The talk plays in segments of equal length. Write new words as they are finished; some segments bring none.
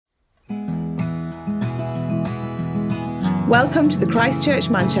Welcome to the Christ Church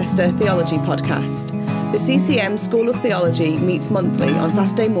Manchester Theology Podcast. The CCM School of Theology meets monthly on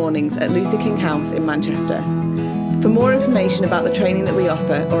Saturday mornings at Luther King House in Manchester. For more information about the training that we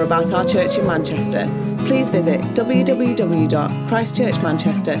offer or about our church in Manchester, please visit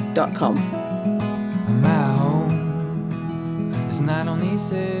www.christchurchmanchester.com. I'm at home. It's not on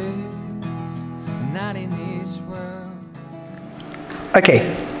this earth, not in this world.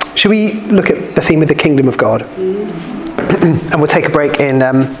 Okay, should we look at the theme of the kingdom of God? And we'll take a break in, you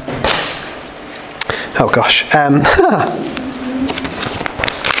don't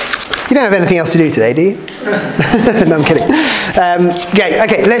have anything else to do today, do you? No, I'm kidding.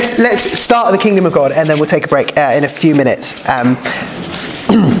 Okay, let's start with the kingdom of God, and then we'll take a break in a few minutes.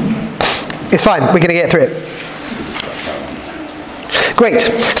 It's fine, we're going to get through it. Great.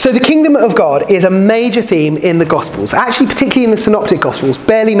 So the kingdom of God is a major theme in the Gospels, actually particularly in the Synoptic Gospels,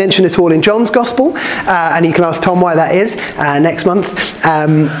 barely mentioned at all in John's Gospel, and you can ask Tom why that is next month.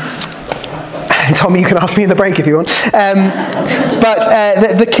 Tom, you can ask me in the break if you want.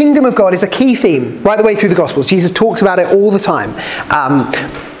 But the kingdom of God is a key theme right the way through the Gospels. Jesus talks about it all the time.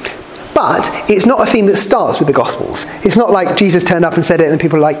 But it's not a theme that starts with the Gospels. It's not like Jesus turned up and said it and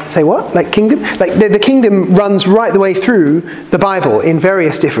people are like, say what? Like kingdom? Like the kingdom runs right the way through the Bible in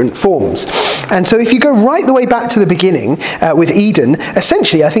various different forms. And so if you go right the way back to the beginning with Eden,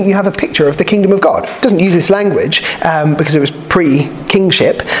 essentially I think you have a picture of the kingdom of God. It doesn't use this language because it was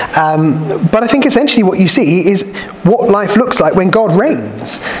pre-kingship. But I think essentially what you see is what life looks like when God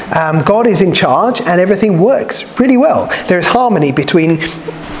reigns. God is in charge and everything works really well. There is harmony between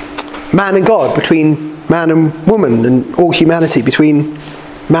man and God, between man and woman, and all humanity, between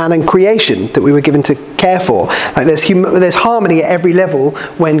man and creation that we were given to care for. Like there's harmony at every level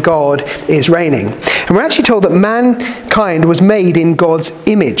when God is reigning. And we're actually told that mankind was made in God's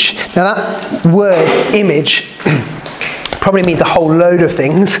image. Now that word image probably means a whole load of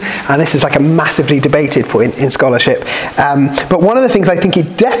things, and this is like a massively debated point in scholarship. But one of the things I think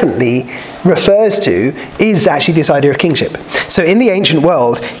it definitely refers to is actually this idea of kingship. So in the ancient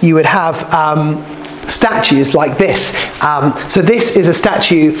world, you would have statues like this. So this is a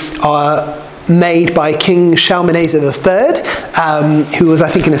statue made by King Shalmaneser III, who was, I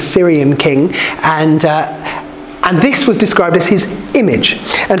think, an Assyrian king, and this was described as his image.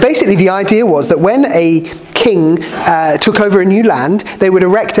 And basically the idea was that when a king took over a new land, they would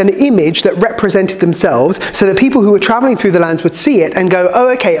erect an image that represented themselves so that people who were travelling through the lands would see it and go, oh,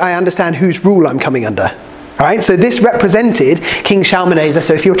 okay, I understand whose rule I'm coming under. All right, so this represented King Shalmaneser.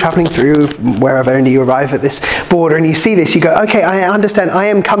 So if you're travelling through wherever and you arrive at this border and you see this, you go, okay, I understand I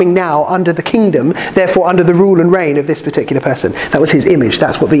am coming now under the kingdom, therefore under the rule and reign of this particular person. That was his image.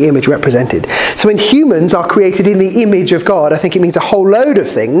 That's what the image represented. So when humans are created in the image of God, I think it means a whole load of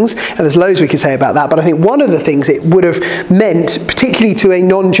things, and there's loads we could say about that, but I think one of the things it would have meant, particularly to a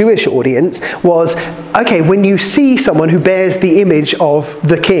non-Jewish audience, was, okay, when you see someone who bears the image of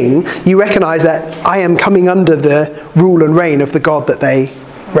the king, you recognise that I am coming under the rule and reign of the God that they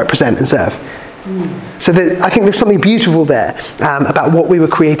represent and serve. So I think there's something beautiful there about what we were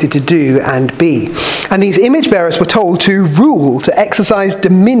created to do and be. And these image bearers were told to rule, to exercise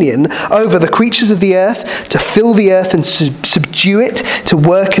dominion over the creatures of the earth, to fill the earth and subdue it, to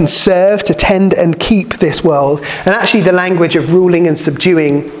work and serve, to tend and keep this world. And actually the language of ruling and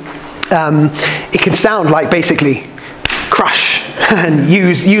subduing, it can sound like basically crush and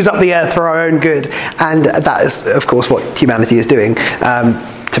use up the earth for our own good, and that is of course what humanity is doing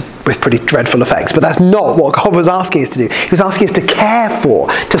with pretty dreadful effects. But that's not what God was asking us to do. He was asking us to care for,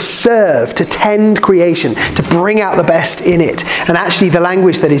 to serve, to tend creation, to bring out the best in it. And actually the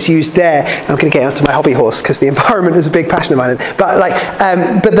language that is used there, I'm going to get onto my hobby horse because the environment is a big passion of mine,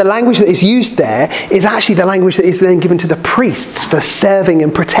 but the language that is used there is actually the language that is then given to the priests for serving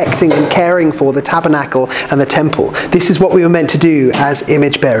and protecting and caring for the tabernacle and the temple. This is what we were meant to do as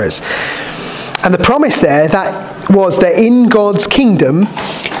image bearers. And the promise there was that in God's kingdom,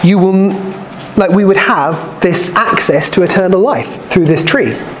 we would have this access to eternal life through this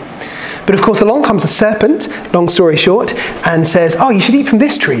tree. But of course, along comes a serpent, long story short, and says, oh, you should eat from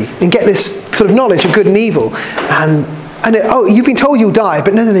this tree and get this sort of knowledge of good and evil. And you've been told you'll die,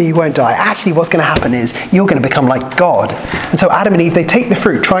 but no, you won't die. Actually, what's going to happen is you're going to become like God. And so Adam and Eve, they take the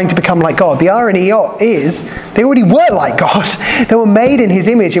fruit trying to become like God. The irony is they already were like God. They were made in his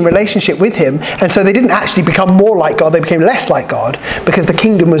image in relationship with him. And so they didn't actually become more like God. They became less like God because the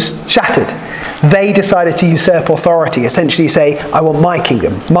kingdom was shattered. They decided to usurp authority, essentially say, I want my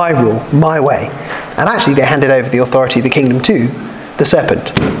kingdom, my rule, my way. And actually they handed over the authority of the kingdom to the serpent,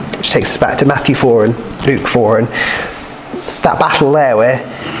 which takes us back to Matthew 4 and Luke 4 and that battle there where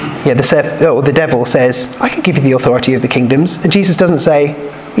the devil says, I can give you the authority of the kingdoms. And Jesus doesn't say,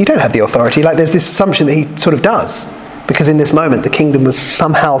 you don't have the authority. Like there's this assumption that he sort of does. Because in this moment, the kingdom was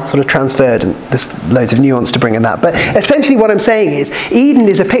somehow sort of transferred, and there's loads of nuance to bring in that. But essentially what I'm saying is, Eden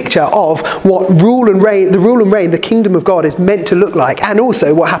is a picture of what the rule and reign, the kingdom of God is meant to look like, and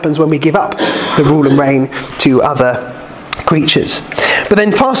also what happens when we give up the rule and reign to other creatures. But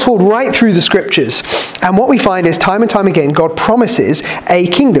then fast forward right through the scriptures, and what we find is time and time again God promises a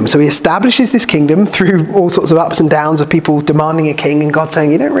kingdom. So he establishes this kingdom through all sorts of ups and downs of people demanding a king, and God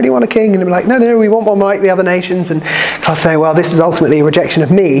saying, you don't really want a king, and they're like, no, we want one like the other nations, and God saying, well, this is ultimately a rejection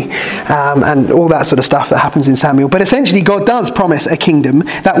of me, and all that sort of stuff that happens in Samuel. But essentially God does promise a kingdom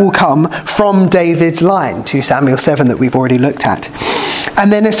that will come from David's line, 2 Samuel 7 that we've already looked at.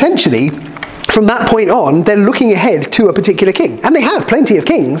 And then essentially from that point on, they're looking ahead to a particular king. And they have plenty of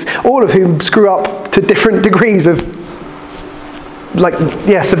kings, all of whom screw up to different degrees of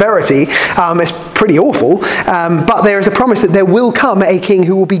severity. It's pretty awful. But there is a promise that there will come a king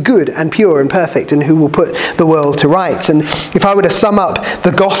who will be good and pure and perfect and who will put the world to rights. And if I were to sum up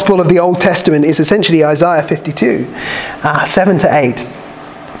the gospel of the Old Testament, is essentially Isaiah 52, 7 to 8,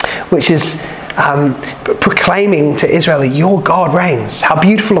 which is proclaiming to Israel that your God reigns. How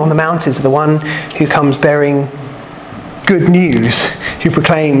beautiful on the mountains are the one who comes bearing good news, who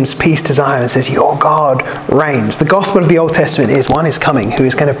proclaims peace to Zion and says, your God reigns. The gospel of the Old Testament is one is coming who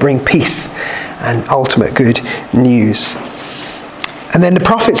is going to bring peace and ultimate good news. And then the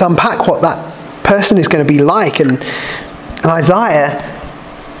prophets unpack what that person is going to be like. And Isaiah,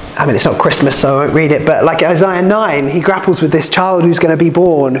 it's not Christmas, so I won't read it, but like Isaiah 9, he grapples with this child who's going to be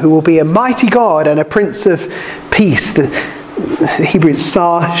born, who will be a mighty God and a prince of peace. The Hebrew is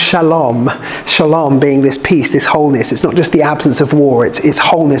Sar Shalom. Shalom being this peace, this wholeness. It's not just the absence of war, it's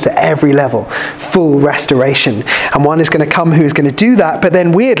wholeness at every level, full restoration. And one is going to come who is going to do that, but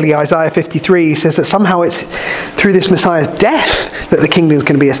then weirdly, Isaiah 53 says that somehow it's through this Messiah's death that the kingdom is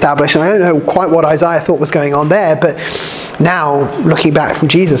going to be established. And I don't know quite what Isaiah thought was going on there, but now, looking back from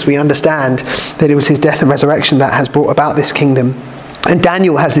Jesus, we understand that it was his death and resurrection that has brought about this kingdom. And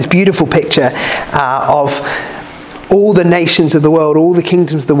Daniel has this beautiful picture of all the nations of the world, all the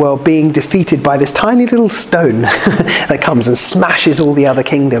kingdoms of the world being defeated by this tiny little stone that comes and smashes all the other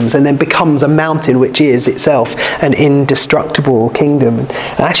kingdoms and then becomes a mountain which is itself an indestructible kingdom.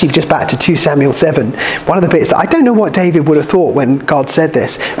 And actually, just back to 2 Samuel 7, one of the bits that I don't know what David would have thought when God said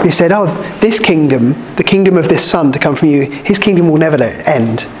this. When he said, this kingdom, the kingdom of this son to come from you, his kingdom will never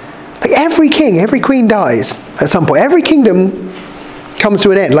end. Like every king, every queen dies at some point. Every kingdom comes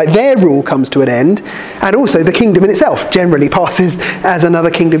to an end, like their rule comes to an end, and also the kingdom in itself generally passes as another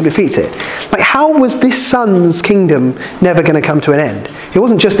kingdom defeats it. Like, how was this son's kingdom never going to come to an end? It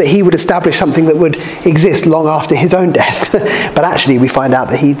wasn't just that he would establish something that would exist long after his own death, but actually we find out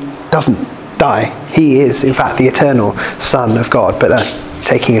that he doesn't die. He is, in fact, the eternal Son of God, but that's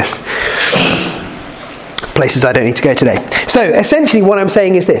taking us places I don't need to go today. So essentially what I'm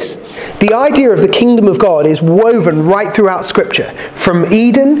saying is this. The idea of the kingdom of God is woven right throughout Scripture. From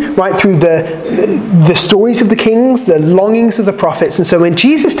Eden, right through the stories of the kings, the longings of the prophets. And so when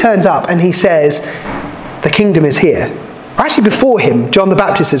Jesus turns up and he says, the kingdom is here. Or actually before him, John the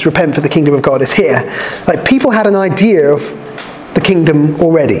Baptist says, repent for the kingdom of God is here. Like people had an idea of the kingdom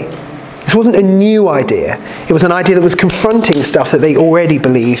already. This wasn't a new idea. It was an idea that was confronting stuff that they already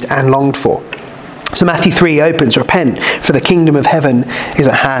believed and longed for. So Matthew 3 opens, repent, for the kingdom of heaven is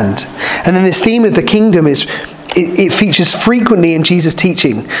at hand. And then this theme of the kingdom it features frequently in Jesus'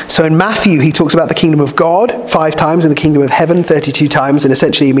 teaching. So in Matthew, he talks about the kingdom of God 5 times and the kingdom of heaven 32 times, and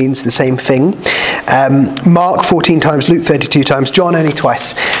essentially means the same thing. Mark 14 times, Luke 32 times, John only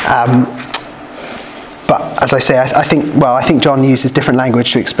twice. But as I say, I think John uses different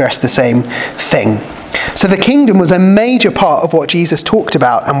language to express the same thing. So the kingdom was a major part of what Jesus talked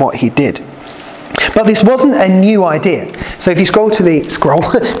about and what he did. But this wasn't a new idea. So if you turn to the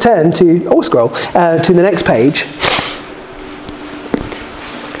next page,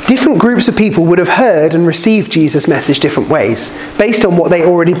 different groups of people would have heard and received Jesus' message different ways, based on what they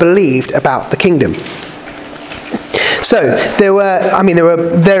already believed about the kingdom. So there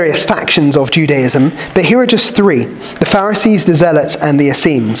were various factions of Judaism, but here are just 3: the Pharisees, the Zealots, and the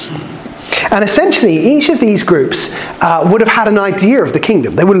Essenes. And essentially, each of these groups would have had an idea of the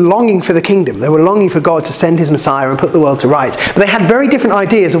kingdom. They were longing for the kingdom. They were longing for God to send his Messiah and put the world to rights. But they had very different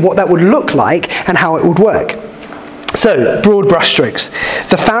ideas of what that would look like and how it would work. So, broad brushstrokes.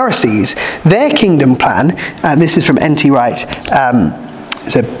 The Pharisees, their kingdom plan, and this is from N.T. Wright,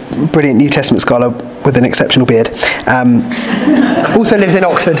 is a brilliant New Testament scholar with an exceptional beard. Also lives in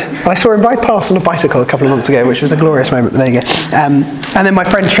Oxford. I saw him ride past on a bicycle a couple of months ago, which was a glorious moment. There you go. And then my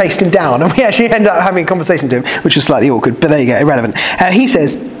friend chased him down, and we actually ended up having a conversation to him, which was slightly awkward, but there you go, irrelevant. He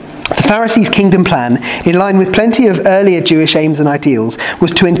says, the Pharisees' kingdom plan, in line with plenty of earlier Jewish aims and ideals,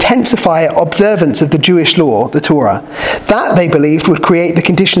 was to intensify observance of the Jewish law, the Torah. That, they believed, would create the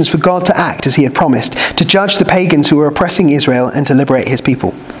conditions for God to act as he had promised, to judge the pagans who were oppressing Israel and to liberate his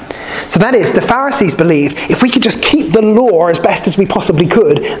people. So that is, the Pharisees believed if we could just keep the law as best as we possibly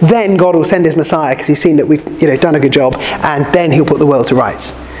could, then God will send his Messiah because he's seen that we've done a good job, and then he'll put the world to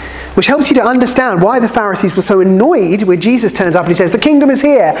rights. Which helps you to understand why the Pharisees were so annoyed when Jesus turns up and he says, the kingdom is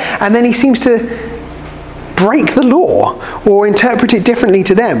here, and then he seems to break the law or interpret it differently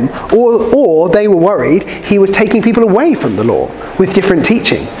to them, or they were worried he was taking people away from the law with different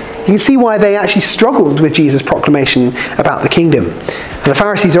teaching. You can see why they actually struggled with Jesus' proclamation about the kingdom. And the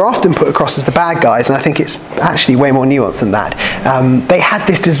Pharisees are often put across as the bad guys, and I think it's actually way more nuanced than that. They had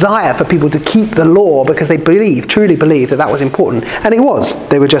this desire for people to keep the law because they truly believed that was important. And it was.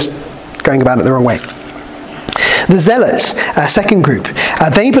 They were just going about it the wrong way. The Zealots, second group,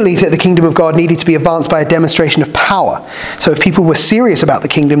 they believed that the kingdom of God needed to be advanced by a demonstration of power. So if people were serious about the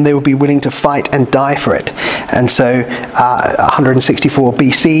kingdom, they would be willing to fight and die for it. And so 164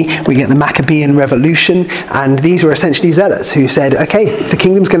 BC, we get the Maccabean Revolution, and these were essentially Zealots who said, okay, if the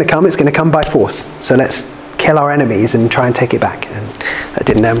kingdom's going to come, it's going to come by force. So let's kill our enemies and try and take it back. And that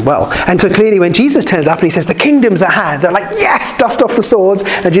didn't end well. And so clearly when Jesus turns up and he says, the kingdom's at hand, they're like, yes, dust off the swords.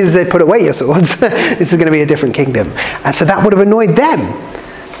 And Jesus said, put away your swords. This is going to be a different kingdom. And so that would have annoyed them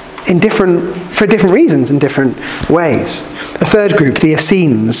for different reasons in different ways. The third group, the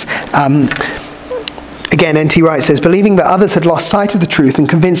Essenes, again, N.T. Wright says, believing that others had lost sight of the truth and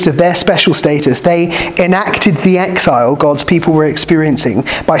convinced of their special status, they enacted the exile God's people were experiencing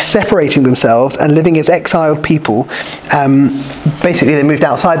by separating themselves and living as exiled people. Basically, they moved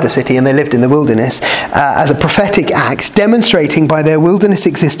outside the city and they lived in the wilderness as a prophetic act, demonstrating by their wilderness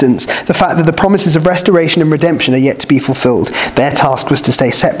existence the fact that the promises of restoration and redemption are yet to be fulfilled. Their task was to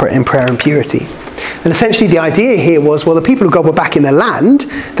stay separate in prayer and purity. And essentially the idea here was, well, the people of God were back in their land.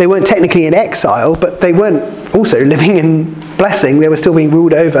 They weren't technically in exile, but they weren't also living in blessing. They were still being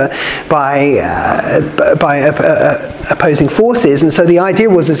ruled over by opposing forces. And so the idea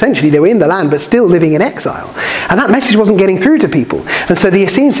was essentially they were in the land, but still living in exile. And that message wasn't getting through to people. And so the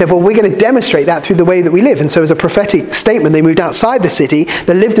Essenes said, well, we're going to demonstrate that through the way that we live. And so as a prophetic statement, they moved outside the city.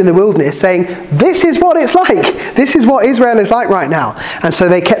 They lived in the wilderness saying, this is what it's like. This is what Israel is like right now. And so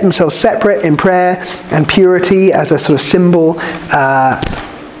they kept themselves separate in prayer and purity as a sort of symbol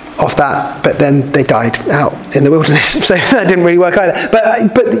of that, but then they died out in the wilderness, so that didn't really work either.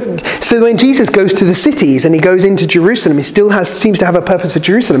 But so when Jesus goes to the cities and he goes into Jerusalem, he still seems to have a purpose for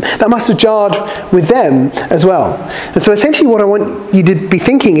Jerusalem. That must have jarred with them as well. And so essentially what I want you to be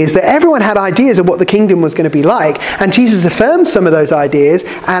thinking is that everyone had ideas of what the kingdom was going to be like, and Jesus affirms some of those ideas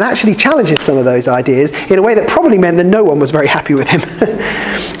and actually challenges some of those ideas in a way that probably meant that no one was very happy with him.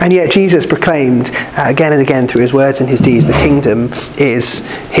 And yet Jesus proclaimed again and again through his words and his deeds, the kingdom is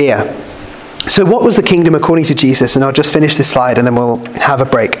here. So what was the kingdom according to Jesus? And I'll just finish this slide and then we'll have a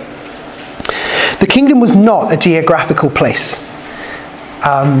break. The kingdom was not a geographical place.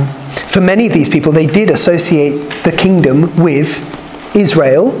 For many of these people, they did associate the kingdom with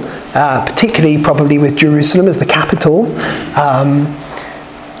Israel, particularly probably with Jerusalem as the capital.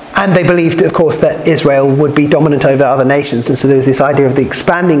 And they believed, of course, that Israel would be dominant over other nations. And so there was this idea of the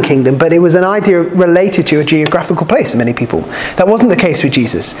expanding kingdom. But it was an idea related to a geographical place for many people. That wasn't the case with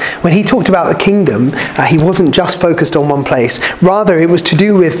Jesus. When he talked about the kingdom, he wasn't just focused on one place. Rather, it was to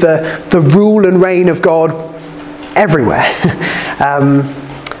do with the rule and reign of God everywhere.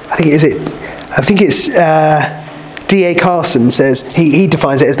 I think it's D.A. Carson says, he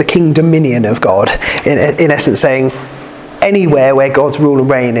defines it as the king dominion of God. In essence saying, anywhere where God's rule and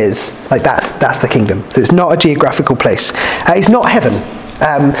reign is, like that's the kingdom. So it's not a geographical place. It's not heaven.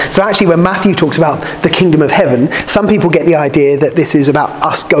 So actually when Matthew talks about the kingdom of heaven, some people get the idea that this is about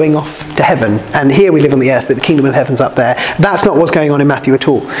us going off to heaven. And here we live on the earth, but the kingdom of heaven's up there. That's not what's going on in Matthew at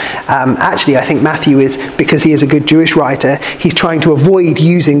all. Actually, I think Matthew is, because he is a good Jewish writer, he's trying to avoid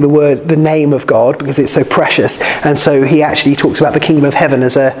using the name of God because it's so precious. And so he actually talks about the kingdom of heaven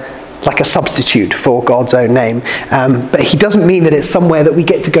as like a substitute for God's own name. But he doesn't mean that it's somewhere that we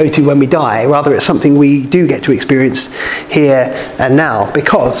get to go to when we die. Rather, it's something we do get to experience here and now.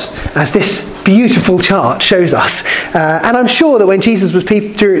 Because, as this beautiful chart shows us, and I'm sure that when Jesus was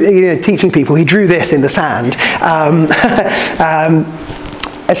teaching people, he drew this in the sand.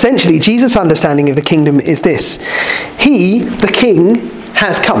 Essentially, Jesus' understanding of the kingdom is this. He, the king,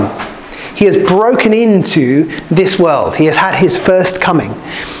 has come. He has broken into this world. He has had his first coming.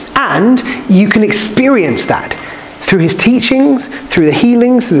 And you can experience that through his teachings, through the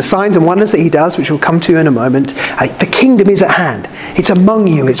healings, through the signs and wonders that he does, which we'll come to in a moment. The kingdom is at hand. It's among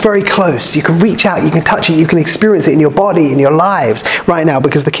you. It's very close. You can reach out. You can touch it. You can experience it in your body, in your lives right now,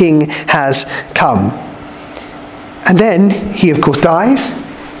 because the king has come. And then he, of course, dies.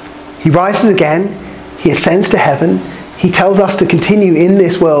 He rises again. He ascends to heaven. He tells us to continue in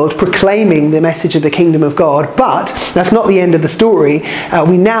this world proclaiming the message of the kingdom of God. But that's not the end of the story.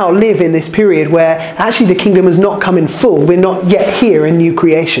 We now live in this period where actually the kingdom has not come in full. We're not yet here in new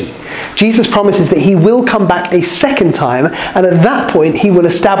creation. Jesus promises that he will come back a second time, and at that point he will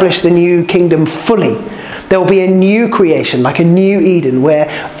establish the new kingdom fully. There will be a new creation, like a new Eden, where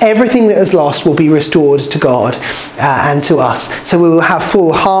everything that is lost will be restored to God and to us. So we will have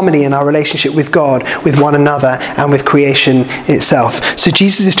full harmony in our relationship with God, with one another, and with creation itself. So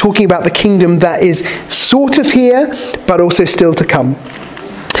Jesus is talking about the kingdom that is sort of here, but also still to come.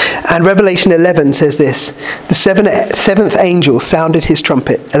 And Revelation 11 says this: the seventh angel sounded his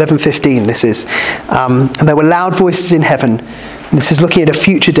trumpet, 11:15 this is, and there were loud voices in heaven. And this is looking at a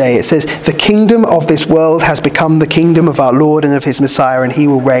future day. It says, the kingdom of this world has become the kingdom of our Lord and of his Messiah, and he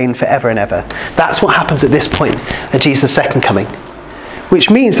will reign forever and ever. That's what happens at this point, at Jesus' second coming. Which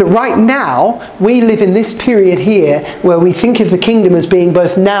means that right now, we live in this period here where we think of the kingdom as being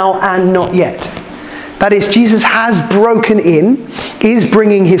both now and not yet. That is, Jesus has broken in, is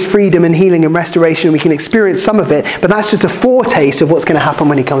bringing his freedom and healing and restoration, and we can experience some of it, but that's just a foretaste of what's going to happen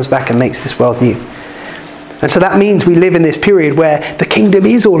when he comes back and makes this world new. And so that means we live in this period where the kingdom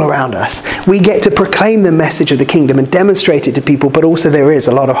is all around us. We get to proclaim the message of the kingdom and demonstrate it to people, but also there is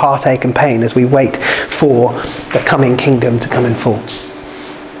a lot of heartache and pain as we wait for the coming kingdom to come in full.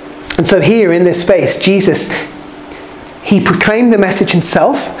 And so here in this space, Jesus, he proclaimed the message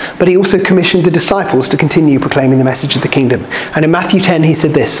himself, but he also commissioned the disciples to continue proclaiming the message of the kingdom. And in Matthew 10, he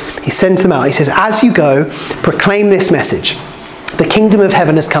said this. He sends them out. He says, as you go, proclaim this message. The kingdom of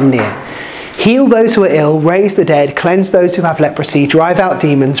heaven has come near. Heal those who are ill, raise the dead, cleanse those who have leprosy, drive out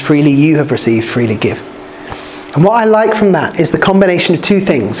demons, freely you have received, freely give. And what I like from that is the combination of two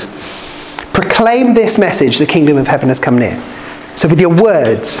things. Proclaim this message, the kingdom of heaven has come near. So with your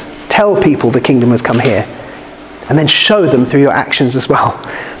words, tell people the kingdom has come here. And then show them through your actions as well,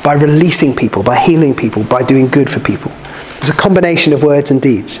 by releasing people, by healing people, by doing good for people. There's a combination of words and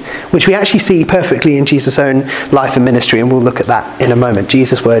deeds, which we actually see perfectly in Jesus' own life and ministry, and we'll look at that in a moment.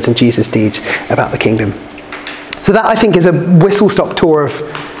 Jesus' words and Jesus' deeds about the kingdom. So that, I think, is a whistle-stop tour of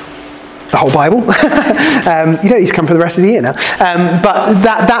the whole Bible. You don't need to come for the rest of the year now. But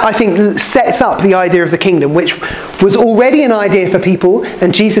that, I think, sets up the idea of the kingdom, which was already an idea for people,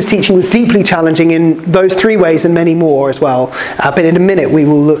 and Jesus' teaching was deeply challenging in those three ways and many more as well. But in a minute, we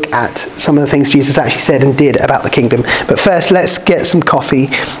will look at some of the things Jesus actually said and did about the kingdom. But first, let's get some coffee.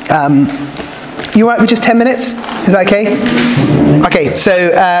 You all right with just 10 minutes? Is that okay? Okay,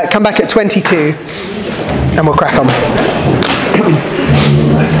 so come back at 22, and we'll crack on.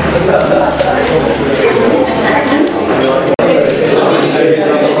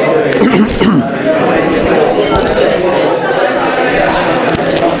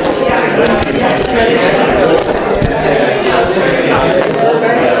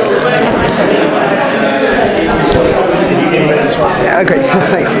 Yeah, great.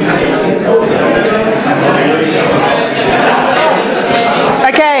 Thanks.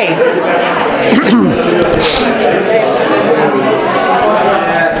 Okay.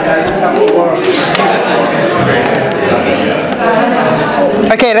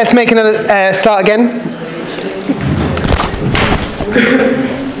 Okay, let's make another start again.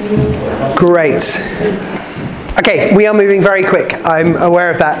 Great. Okay, we are moving very quick. I'm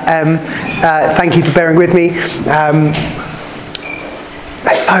aware of that. Thank you for bearing with me.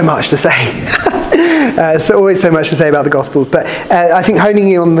 There's so much to say. So always so much to say about the Gospels, but I think honing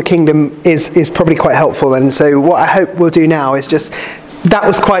in on the kingdom is probably quite helpful. And so what I hope we'll do now is just, that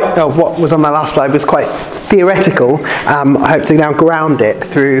was quite, what was on my last slide was quite theoretical. I hope to now ground it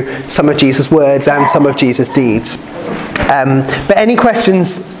through some of Jesus' words and some of Jesus' deeds. But any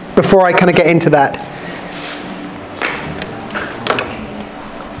questions before I kind of get into that?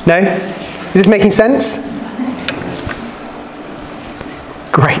 No? Is this making sense?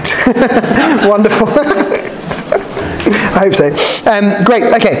 Great. Wonderful. I hope so. Great,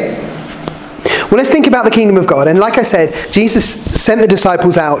 okay. Well, let's think about the kingdom of God. And like I said, Jesus sent the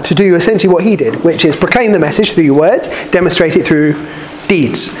disciples out to do essentially what he did, which is proclaim the message through your words, demonstrate it through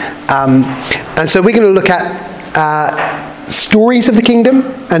deeds. And so we're going to look at stories of the kingdom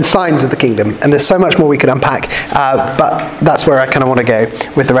and signs of the kingdom. And there's so much more we could unpack, but that's where I kind of want to go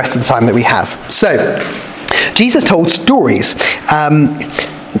with the rest of the time that we have. So, Jesus told stories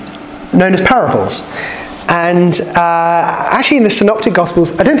known as parables. And actually in the Synoptic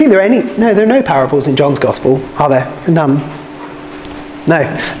Gospels, I don't think there are no parables in John's Gospel, are there? None. No,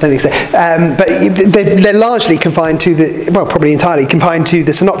 I don't think so. But they're largely confined to probably entirely confined to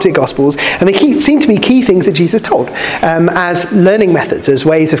the Synoptic Gospels, and they seem to be key things that Jesus told as learning methods, as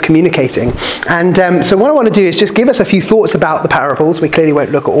ways of communicating. And so what I want to do is just give us a few thoughts about the parables. We clearly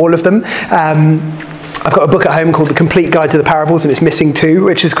won't look at all of them. I've got a book at home called The Complete Guide to the Parables, and it's missing 2,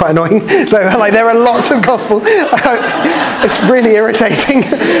 which is quite annoying. So, there are lots of Gospels. It's really irritating.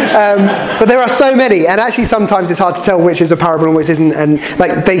 But there are so many, and actually sometimes it's hard to tell which is a parable and which isn't. And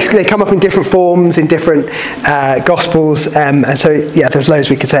they come up in different forms, in different Gospels. And so, there's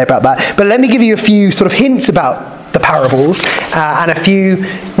loads we could say about that. But let me give you a few sort of hints about the parables and a few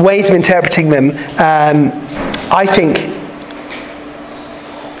ways of interpreting them. I think...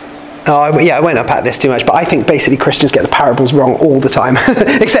 I won't unpack this too much, but I think basically Christians get the parables wrong all the time.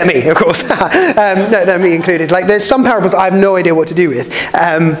 Except me, of course. No, me included. There's some parables I have no idea what to do with.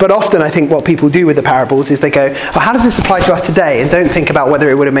 But often I think what people do with the parables is they go, how does this apply to us today? And don't think about whether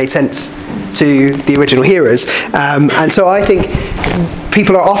it would have made sense to the original hearers. And so I think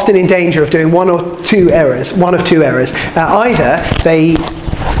people are often in danger of doing one of two errors. Either they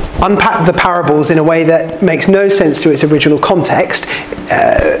unpack the parables in a way that makes no sense to its original context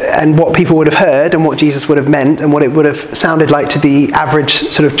and what people would have heard and what Jesus would have meant and what it would have sounded like to the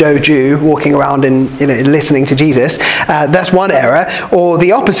average sort of Joe Jew walking around and listening to Jesus. That's one error. Or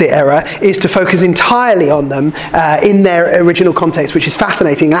the opposite error is to focus entirely on them in their original context, which is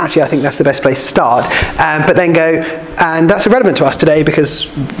fascinating. Actually, I think that's the best place to start. But then go, and that's irrelevant to us today because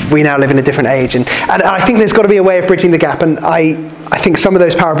we now live in a different age. And I think there's got to be a way of bridging the gap. And I think some of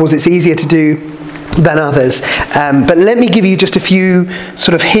those parables it's easier to do than others. But let me give you just a few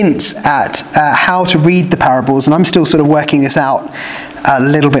sort of hints at how to read the parables. And I'm still sort of working this out a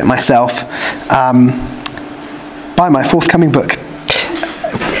little bit myself by my forthcoming book.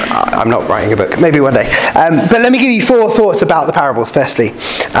 I'm not writing a book, maybe one day. But let me give you 4 thoughts about the parables, firstly.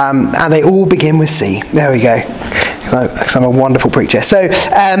 And they all begin with C. There we go. Because I'm a wonderful preacher. So,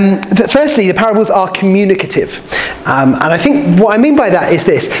 firstly, the parables are communicative. And I think what I mean by that is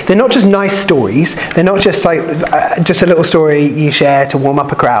this. They're not just nice stories. They're not just just a little story you share to warm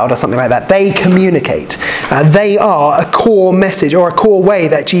up a crowd or something like that. They communicate. They are a core message or a core way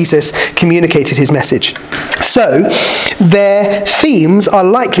that Jesus communicated his message. So, their themes are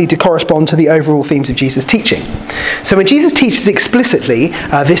likely to correspond to the overall themes of Jesus' teaching. So when Jesus teaches explicitly,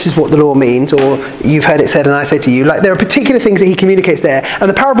 this is what the law means, or you've heard it said and I say to you, there are particular things that he communicates there, and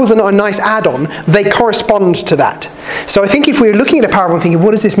the parables are not a nice add-on, they correspond to that. So I think if we're looking at a parable and thinking,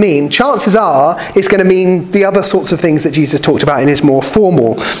 what does this mean? Chances are it's going to mean the other sorts of things that Jesus talked about in his more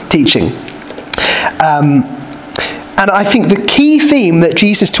formal teaching. And I think the key theme that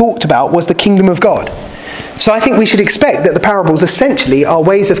Jesus talked about was the kingdom of God. So I think we should expect that the parables essentially are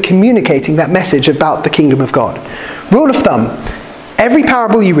ways of communicating that message about the kingdom of God. Rule of thumb, every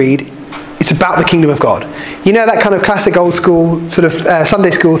parable you read, it's about the kingdom of God. You know that kind of classic old school sort of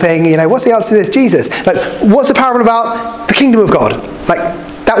Sunday school thing, what's the answer to this? Jesus. What's a parable about? The kingdom of God.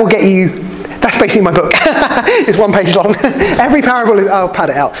 That will get you... That's basically my book. It's 1 page long. Every parable is... I'll pad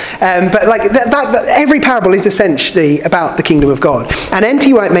it out. But every parable is essentially about the kingdom of God. And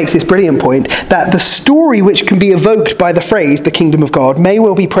N.T. Wright makes this brilliant point that the story which can be evoked by the phrase, the kingdom of God, may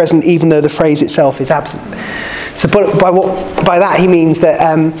well be present even though the phrase itself is absent. So by that he means that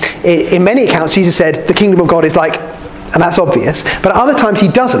in many accounts Jesus said the kingdom of God is like... And that's obvious. But at other times he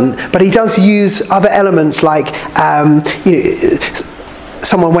doesn't. But he does use other elements like...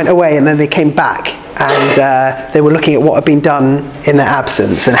 someone went away and then they came back and they were looking at what had been done in their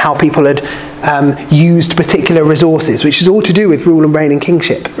absence and how people had used particular resources, which is all to do with rule and reign and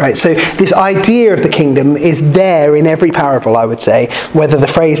kingship, right? So this idea of the kingdom is there in every parable, I would say, whether the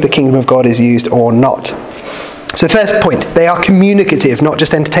phrase the kingdom of God is used or not. So first point, they are communicative, not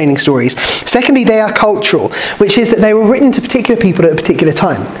just entertaining stories. Secondly, they are cultural, which is that they were written to particular people at a particular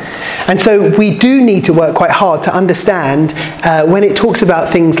time. And so we do need to work quite hard to understand when it talks about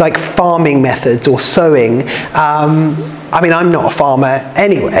things like farming methods or sowing. I'm not a farmer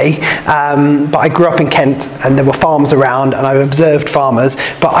anyway, but I grew up in Kent and there were farms around and I've observed farmers,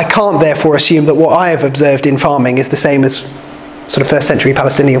 but I can't therefore assume that what I have observed in farming is the same as sort of first century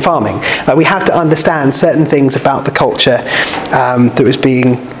Palestinian farming. We have to understand certain things about the culture that was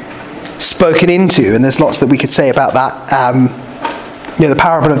being spoken into, and there's lots that we could say about that. The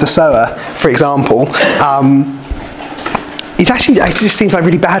parable of the sower, for example, it just seems like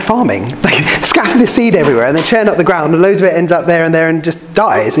really bad farming. Like, scatter the seed everywhere and then churn up the ground, and loads of it ends up there and just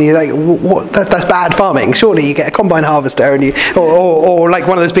dies. And you're like, what? That's bad farming. Surely you get a combine harvester or like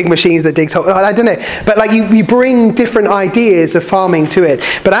one of those big machines that digs holes. I don't know. But like you bring different ideas of farming to it.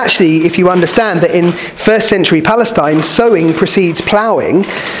 But actually, if you understand that in first century Palestine, sowing precedes ploughing,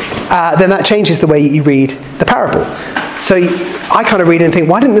 then that changes the way you read the parable. So I kind of read it and think,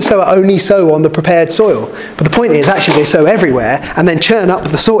 why didn't the sower only sow on the prepared soil? But the point is, actually, they sow everywhere and then churn up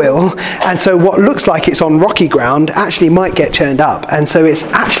the soil. And so what looks like it's on rocky ground actually might get churned up. And so it's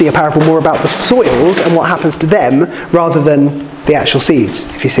actually a parable more about the soils and what happens to them rather than the actual seeds,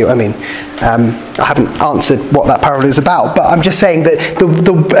 if you see what I mean. I haven't answered what that parable is about, but I'm just saying that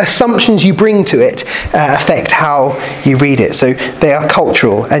the assumptions you bring to it affect how you read it. So they are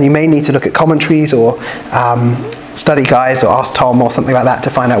cultural, and you may need to look at commentaries or study guides or ask Tom or something like that to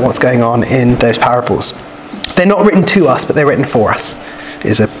find out what's going on in those parables. They're not written to us, but they're written for us,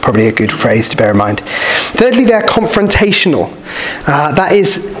 is probably a good phrase to bear in mind. Thirdly, they're confrontational. That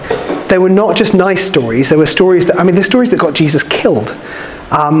is, they were not just nice stories. They were stories they're stories that got Jesus killed.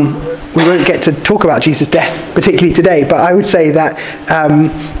 We won't get to talk about Jesus' death particularly today, but I would say that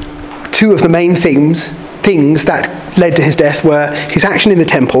two of the main things that led to his death were his action in the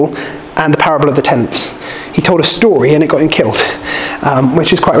temple and the parable of the talents. He told a story and it got him killed,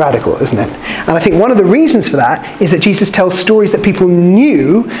 which is quite radical, isn't it? And I think one of the reasons for that is that Jesus tells stories that people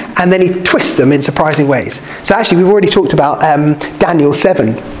knew and then he twists them in surprising ways. So actually, we've already talked about Daniel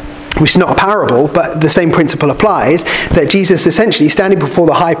 7, which is not a parable, but the same principle applies, that Jesus essentially, standing before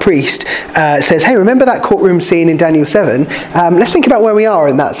the high priest, says, hey, remember that courtroom scene in Daniel 7? Let's think about where we are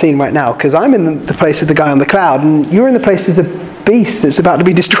in that scene right now, because I'm in the place of the guy on the cloud, and you're in the place of the beast that's about to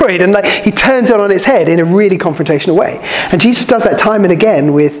be destroyed. And he turns it on its head in a really confrontational way. And Jesus does that time and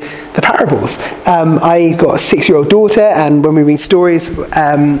again with the parables. I got a 6-year-old daughter, and when we read stories,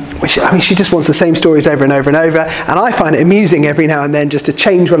 she just wants the same stories over and over and over, and I find it amusing every now and then just to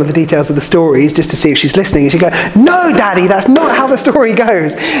change one of the details of the stories just to see if she's listening, and she'd go, no, Daddy, that's not how the story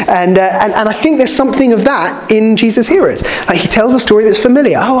goes. And I think there's something of that in Jesus' hearers. Like, he tells a story that's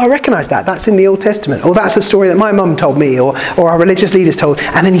familiar. Oh, I recognise that's in the Old Testament, or that's a story that my mum told me, or our religious leaders told,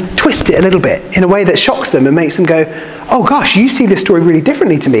 and then he twists it a little bit in a way that shocks them and makes them go, oh gosh, you see this story really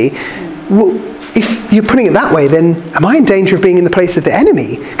differently to me. Well, if you're putting it that way, then am I in danger of being in the place of the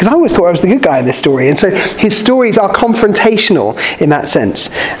enemy? Because I always thought I was the good guy in this story. And so his stories are confrontational in that sense.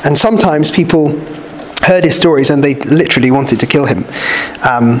 And sometimes people heard his stories and they literally wanted to kill him.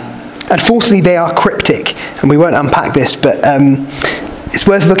 And fourthly, they are cryptic. And we won't unpack this, but it's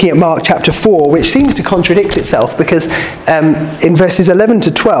worth looking at Mark chapter 4, which seems to contradict itself, because in verses 11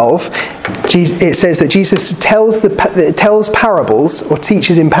 to 12, it says that Jesus tells parables, or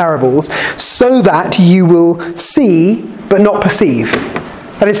teaches in parables, so that you will see but not perceive.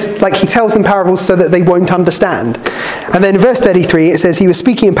 That is, like, he tells them parables so that they won't understand. And then in verse 33, it says he was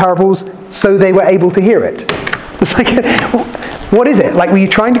speaking in parables so they were able to hear it. It's like, what is it? Like, were you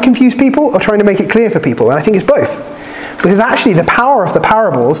trying to confuse people or trying to make it clear for people? And I think it's both. Because actually the power of the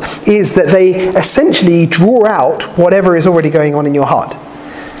parables is that they essentially draw out whatever is already going on in your heart.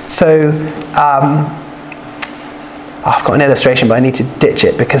 So, I've got an illustration, but I need to ditch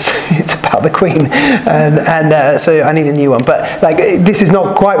it because it's about the Queen, and so I need a new one. But this is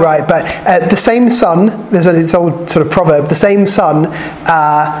not quite right. But the same sun, there's this old sort of proverb: the same sun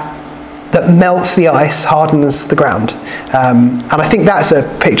that melts the ice hardens the ground. And I think that's a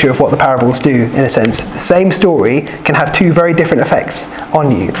picture of what the parables do, in a sense. The same story can have two very different effects on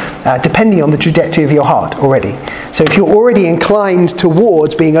you, depending on the trajectory of your heart already. So if you're already inclined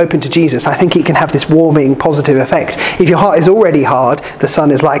towards being open to Jesus, I think it can have this warming, positive effect. If your heart is already hard, the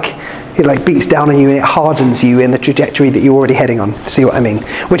sun is it beats down on you and it hardens you in the trajectory that you're already heading on. See what I mean?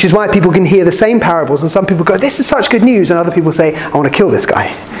 Which is why people can hear the same parables, and some people go, this is such good news, and other people say, I want to kill this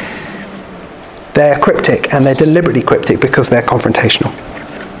guy. They're cryptic, and they're deliberately cryptic because they're confrontational.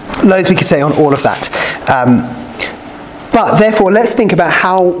 Loads we could say on all of that. But therefore, let's think about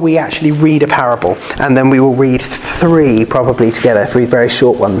how we actually read a parable, and then we will read 3 probably together, 3 very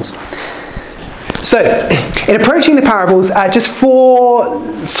short ones. So, in approaching the parables, just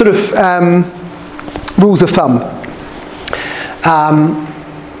 4 sort of rules of thumb.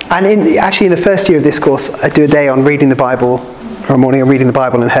 And in the first year of this course, I do a day on reading the Bible, or a morning on reading the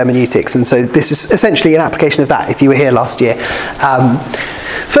Bible and hermeneutics, and so this is essentially an application of that if you were here last year.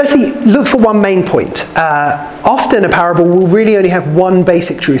 Firstly, look for one main point. Often a parable will really only have one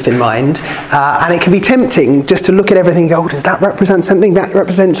basic truth in mind, and it can be tempting just to look at everything and go, does that represent something? That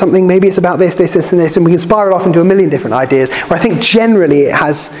represents something? Maybe it's about this, and this, and this, and we can spiral off into a million different ideas, where I think generally it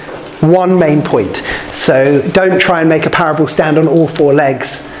has one main point. So don't try and make a parable stand on all four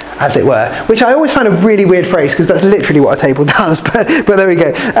legs, as it were, which I always find a really weird phrase because that's literally what a table does, but there we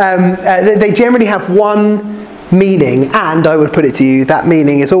go. They generally have one meaning, and I would put it to you, that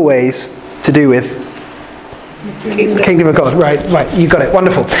meaning is always to do with the kingdom of God. Right, you've got it.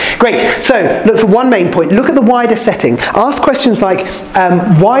 Wonderful. Great. So, look for one main point. Look at the wider setting. Ask questions like,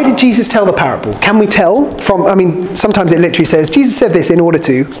 why did Jesus tell the parable? Can we tell from, sometimes it literally says, Jesus said this in order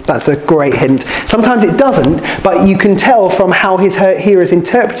to. That's a great hint. Sometimes it doesn't, but you can tell from how his hearers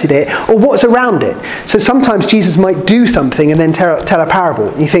interpreted it or what's around it. So sometimes Jesus might do something and then tell a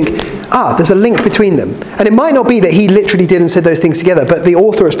parable. You think, there's a link between them. And it might not be that he literally did and said those things together, but the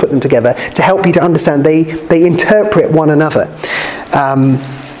author has put them together to help you to understand they interpret one another.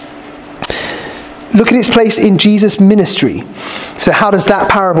 Look at its place in Jesus' ministry. So how does that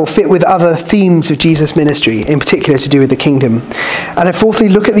parable fit with other themes of Jesus' ministry, in particular to do with the kingdom? And then fourthly,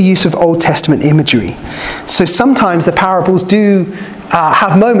 look at the use of Old Testament imagery. So sometimes the parables do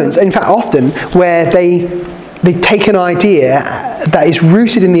have moments, in fact often, where they take an idea that is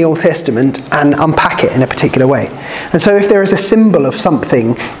rooted in the Old Testament and unpack it in a particular way. And so if there is a symbol of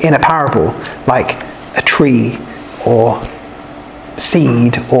something in a parable, like a tree or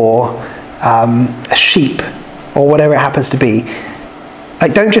seed or a sheep or whatever it happens to be,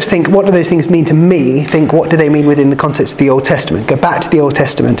 don't just think, what do those things mean to me? Think, what do they mean within the context of the Old Testament? Go back to the Old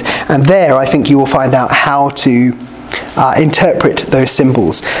Testament, and there I think you will find out how to interpret those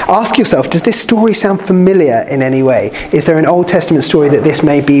symbols. Ask yourself, does this story sound familiar in any way? Is there an Old Testament story that this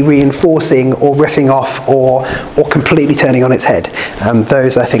may be reinforcing or riffing off or completely turning on its head?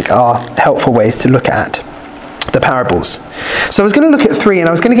 Those, I think, are helpful ways to look at the parables. So I was going to look at three, and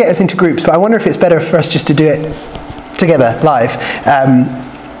I was going to get us into groups, but I wonder if it's better for us just to do it together, live.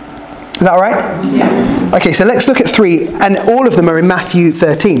 Is that all right? Yeah. Okay, so let's look at three, and all of them are in Matthew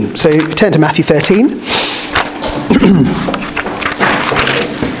 13. So turn to Matthew 13.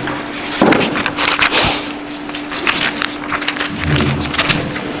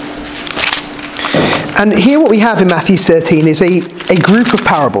 And here what we have in Matthew 13 is a group of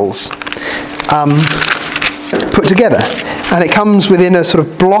parables put together. And it comes within a sort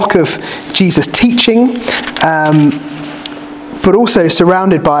of block of Jesus' teaching, but also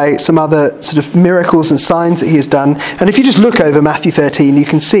surrounded by some other sort of miracles and signs that he has done. And if you just look over Matthew 13, you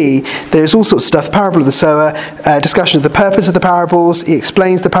can see there's all sorts of stuff. Parable of the sower, discussion of the purpose of the parables. He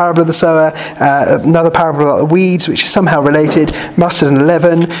explains the parable of the sower. Another parable about the weeds, which is somehow related. Mustard and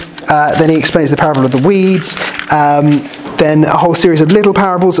leaven. Then he explains the parable of the weeds. Then a whole series of little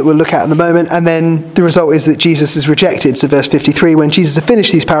parables that we'll look at in a moment. And then the result is that Jesus is rejected. So verse 53, when Jesus had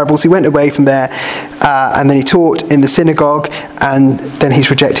finished these parables, he went away from there, and then he taught in the synagogue, and then he's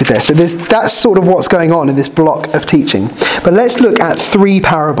rejected there. So that's sort of what's going on in this block of teaching. But let's look at three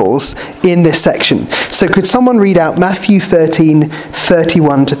parables in this section. So could someone read out Matthew 13,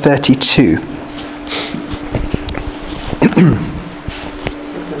 31 to 32?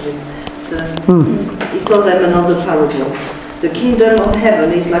 He told them another parable. The kingdom of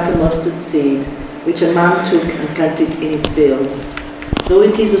heaven is like a mustard seed, which a man took and planted in his field. Though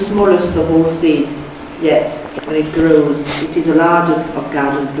it is the smallest of all seeds, yet when it grows, it is the largest of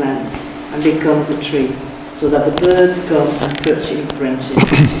garden plants and becomes a tree, so that the birds come and perch in its branches.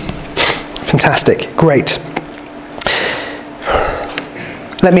 Fantastic, great.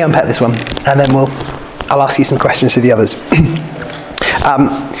 Let me unpack this one, and then I'll ask you some questions to the others.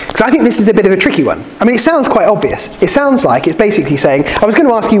 Because I think this is a bit of a tricky one. I mean, it sounds quite obvious. It sounds like it's basically saying, I was going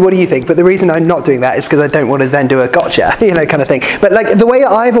to ask you, what do you think? But the reason I'm not doing that is because I don't want to then do a gotcha, kind of thing. But like the way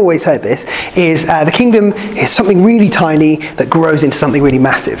I've always heard this is the kingdom is something really tiny that grows into something really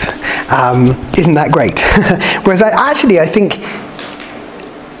massive. Isn't that great? Whereas I think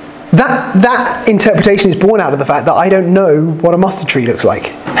that interpretation is born out of the fact that I don't know what a mustard tree looks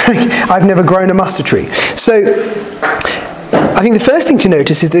like. I've never grown a mustard tree. So I think the first thing to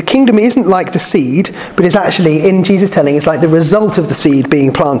notice is the kingdom isn't like the seed, but is actually, in Jesus' telling, is like the result of the seed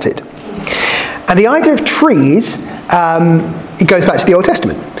being planted. And the idea of trees, it goes back to the Old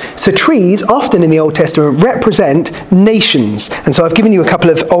Testament. So trees, often in the Old Testament, represent nations. And so I've given you a couple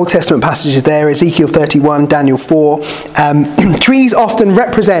of Old Testament passages there, Ezekiel 31, Daniel 4. Trees often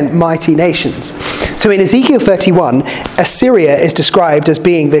represent mighty nations. So in Ezekiel 31, Assyria is described as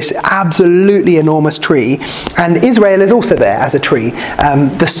being this absolutely enormous tree, and Israel is also there as a tree,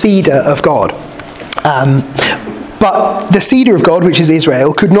 the cedar of God. But the cedar of God, which is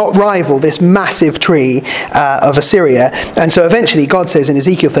Israel, could not rival this massive tree of Assyria. And so eventually God says in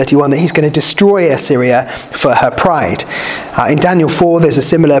Ezekiel 31 that he's going to destroy Assyria for her pride. In Daniel 4, there's a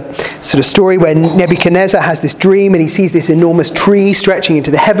similar sort of story where Nebuchadnezzar has this dream and he sees this enormous tree stretching into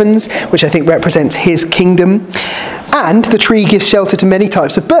the heavens, which I think represents his kingdom. And the tree gives shelter to many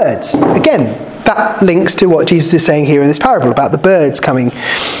types of birds. Again, that links to what Jesus is saying here in this parable about the birds coming.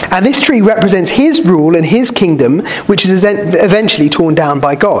 And this tree represents his rule and his kingdom, which is eventually torn down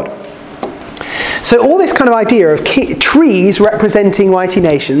by God. So all this kind of idea of trees representing mighty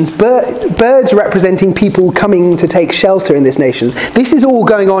nations, birds representing people coming to take shelter in these nations, this is all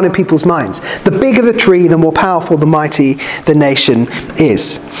going on in people's minds. The bigger the tree, the more powerful, the mighty the nation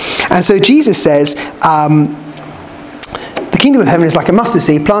is. And so Jesus says, the kingdom of heaven is like a mustard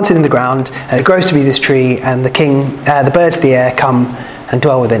seed planted in the ground, and it grows to be this tree, and the birds of the air come and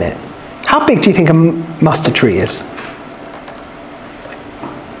dwell within it. How big do you think a mustard tree is?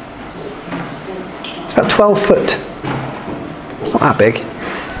 It's about 12 foot. It's not that big.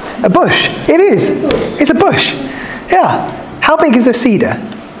 A bush. It is. It's a bush. Yeah. How big is a cedar?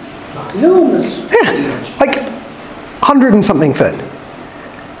 Enormous. Yeah. Like 100 and something foot.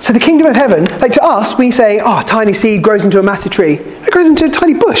 So the kingdom of heaven, like to us, we say, a tiny seed grows into a massive tree. It grows into a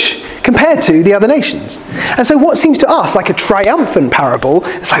tiny bush compared to the other nations. And so what seems to us like a triumphant parable,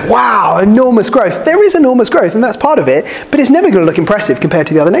 it's like, wow, enormous growth. There is enormous growth, and that's part of it, but it's never going to look impressive compared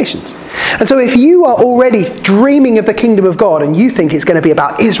to the other nations. And so if you are already dreaming of the kingdom of God and you think it's going to be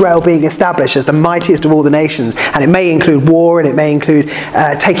about Israel being established as the mightiest of all the nations, and it may include war and it may include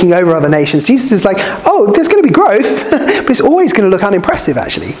taking over other nations, Jesus is like, there's going to be growth, but it's always going to look unimpressive,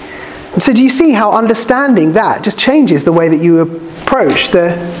 actually. And so do you see how understanding that just changes the way that you approach the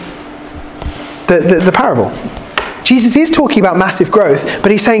parable? Jesus is talking about massive growth,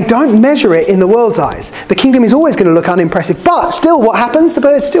 but he's saying don't measure it in the world's eyes. The kingdom is always going to look unimpressive, but still what happens? The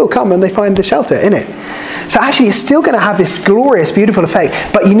birds still come and they find the shelter in it. So actually it's still going to have this glorious, beautiful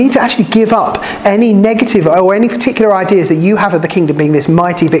effect, but you need to actually give up any negative or any particular ideas that you have of the kingdom being this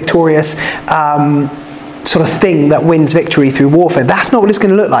mighty, victorious sort of thing that wins victory through warfare. That's not what it's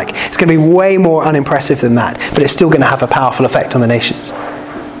going to look like. It's going to be way more unimpressive than that, but it's still going to have a powerful effect on the nations.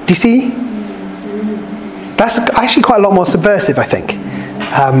 Do you see? That's actually quite a lot more subversive, I think.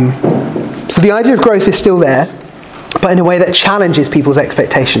 So the idea of growth is still there, but in a way that challenges people's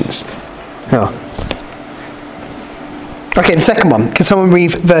expectations. Oh. Okay, the second one. Can someone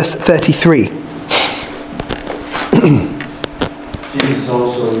read verse 33? Jesus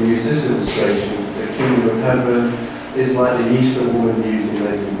also used this illustration. The kingdom of heaven is like the yeast a woman used in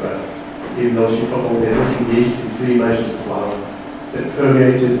making bread. Even though she put only a little yeast in 3 measures of flour, it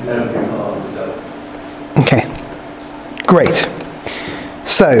permeated every part of the dough. Okay, great.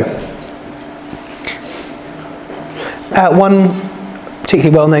 So, one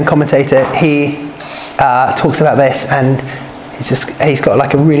particularly well-known commentator, he talks about this, and he's got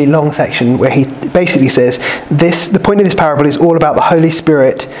like a really long section where he basically says the point of this parable is all about the Holy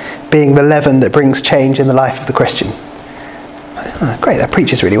Spirit being the leaven that brings change in the life of the Christian. Great, that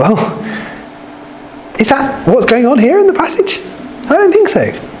preaches really well. Is that what's going on here in the passage? I don't think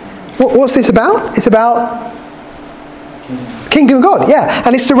so. What's this about? It's about kingdom of God, yeah,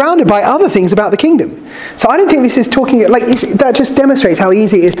 and it's surrounded by other things about the kingdom. So I don't think this is talking that just demonstrates how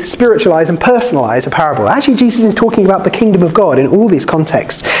easy it is to spiritualize and personalize a parable. Actually, Jesus is talking about the kingdom of God in all these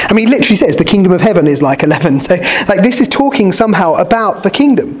contexts. I mean, he literally says the kingdom of heaven is like a leaven. So, this is talking somehow about the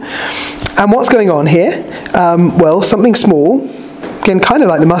kingdom. And what's going on here? Something small, again, kind of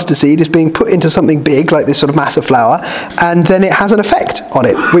like the mustard seed, is being put into something big, like this sort of mass of flour, and then it has an effect on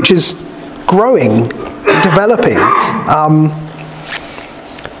it, which is growing, developing.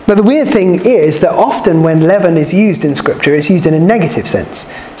 But the weird thing is that often when leaven is used in Scripture, it's used in a negative sense.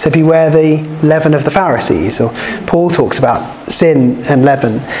 So beware the leaven of the Pharisees, or Paul talks about sin and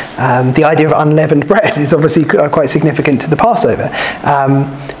leaven. The idea of unleavened bread is obviously quite significant to the Passover.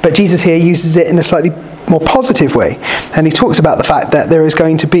 But Jesus here uses it in a slightly more positive way. And he talks about the fact that there is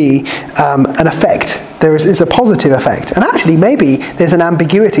going to be an effect. There is a positive effect. And actually, maybe there's an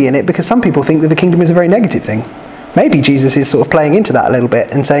ambiguity in it, because some people think that the kingdom is a very negative thing. Maybe Jesus is sort of playing into that a little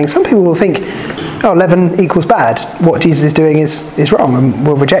bit and saying some people will think, leaven equals bad. What Jesus is doing is wrong and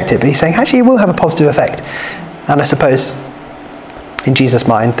will reject it. But he's saying, actually, it will have a positive effect. And I suppose, in Jesus'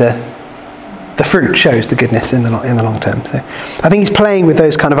 mind, the fruit shows the goodness in the long term. So I think he's playing with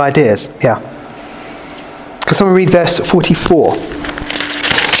those kind of ideas. Yeah. Can someone read verse 44?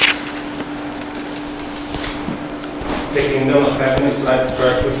 The kingdom of heaven is like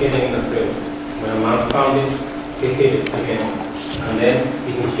treasure hidden in a field. When a man found it, he hid it again. And then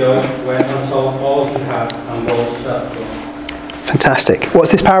the King's joy went and sold all he had and bought that. Fantastic.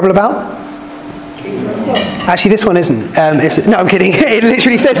 What's this parable about? Actually, this one isn't. No, I'm kidding. It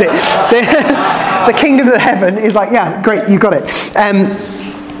literally says it. The kingdom of heaven is like, yeah, great, you got it.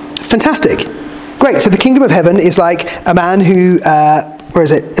 Fantastic. Great. So the kingdom of heaven is like a man who, where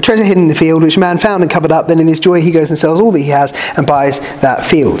is it? A treasure hidden in the field, which a man found and covered up. Then in his joy, he goes and sells all that he has and buys that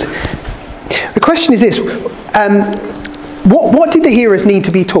field. The question is this. What did the hearers need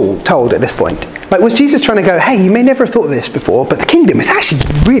to be told at this point? Like, was Jesus trying to go, hey, you may never have thought of this before, but the kingdom is actually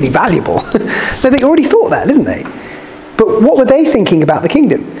really valuable. So they already thought that, didn't they? But what were they thinking about the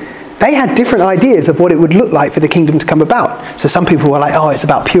kingdom? They had different ideas of what it would look like for the kingdom to come about. So some people were like, oh, it's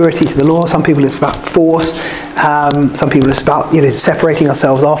about purity to the law. Some people it's about force. Some people it's about separating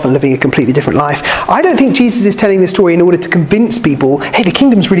ourselves off and living a completely different life. I don't think Jesus is telling this story in order to convince people, hey, the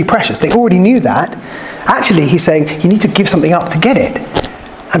kingdom's really precious. They already knew that. Actually, he's saying you need to give something up to get it.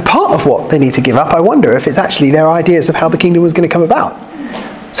 And part of what they need to give up, I wonder if it's actually their ideas of how the kingdom was going to come about.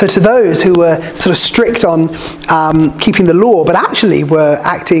 So to those who were sort of strict on keeping the law, but actually were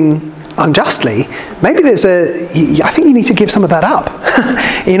acting unjustly, maybe I think you need to give some of that up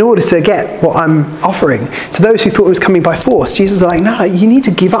in order to get what I'm offering. To those who thought it was coming by force, Jesus is like, no, you need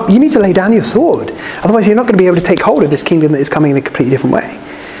to give up. You need to lay down your sword. Otherwise you're not going to be able to take hold of this kingdom that is coming in a completely different way.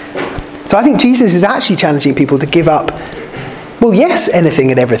 So I think Jesus is actually challenging people to give up, well, yes,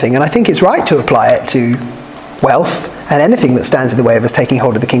 anything and everything. And I think it's right to apply it to wealth and anything that stands in the way of us taking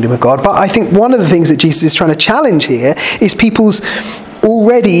hold of the kingdom of God. But I think one of the things that Jesus is trying to challenge here is people's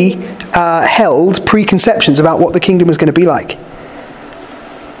already held preconceptions about what the kingdom is going to be like.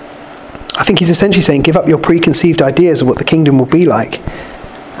 I think he's essentially saying, give up your preconceived ideas of what the kingdom will be like.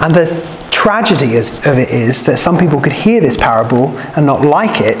 And the tragedy of it is that some people could hear this parable and not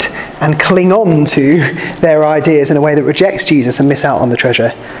like it and cling on to their ideas in a way that rejects Jesus and miss out on the treasure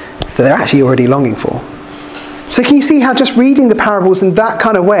that they're actually already longing for. So can you see how just reading the parables in that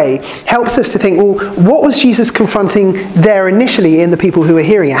kind of way helps us to think, well, what was Jesus confronting there initially in the people who were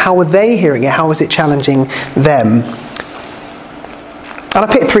hearing it? How were they hearing it? How was it challenging them? And I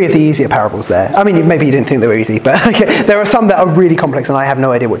picked 3 of the easier parables there. I mean, maybe you didn't think they were easy, but okay, there are some that are really complex and I have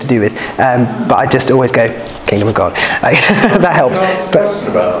no idea what to do with. But I just always go, Kingdom of God. That helps. Can I ask a question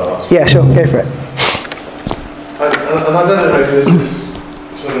about that? Yeah, sure, go for it. And I don't know if this is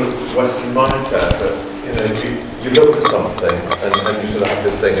sort of Western mindset, but you look for something and you sort of have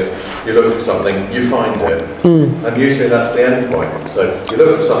this thing of you look for something, you find it, and usually that's the end point. So you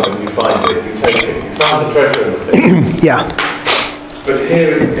look for something, you find it, you take it, you found the treasure in the thing. Yeah. But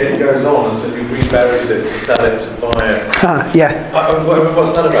here it goes on and so he reburies it to sell it, to buy it. Yeah.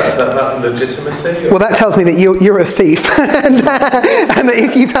 What's that about? Is that about legitimacy? Well, that tells me that you're a thief, and that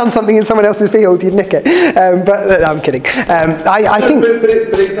if you found something in someone else's field, you'd nick it. But no, I'm kidding. I think.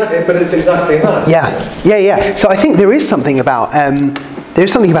 But it's exactly that. Yeah. So I think there is something about.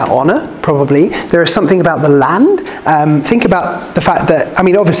 There's something about honour, probably. There is something about the land. Think about the fact that, I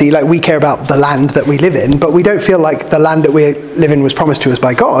mean, obviously, like, we care about the land that we live in, but we don't feel like the land that we live in was promised to us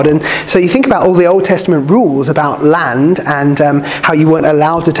by God. And so you think about all the Old Testament rules about land and how you weren't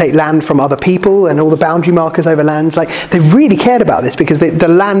allowed to take land from other people and all the boundary markers over lands. Like, they really cared about this because the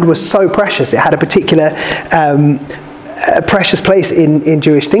land was so precious. It had a particular a precious place in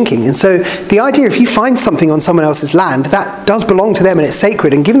Jewish thinking. And so the idea, if you find something on someone else's land, that does belong to them and it's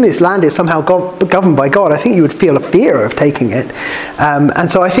sacred, and given this land is somehow governed by God, I think you would feel a fear of taking it.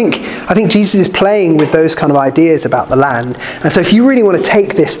 And so I think Jesus is playing with those kind of ideas about the land. And so if you really want to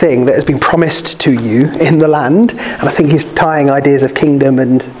take this thing that has been promised to you in the land, and I think he's tying ideas of kingdom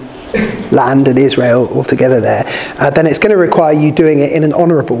and land and Israel all together there, then it's going to require you doing it in an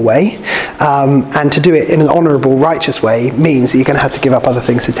honourable way, and to do it in an honourable, righteous way means that you're going to have to give up other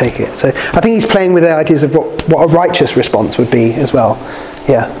things to take it. So I think he's playing with the ideas of what a righteous response would be as well.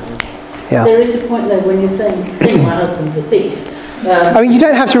 Yeah. There is a point though when you're saying my husband's a thief. I mean, you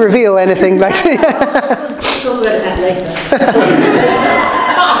don't have to reveal anything like. We'll talk about that later.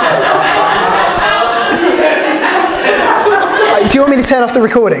 Do you want me to turn off the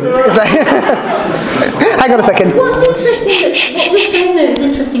recording? Hang on a second. What's interesting, what we're saying though is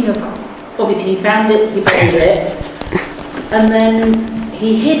interesting, obviously he found it, he buried it, and then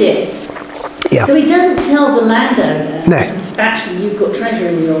he hid it. Yeah. So he doesn't tell the landowner, no, actually you've got treasure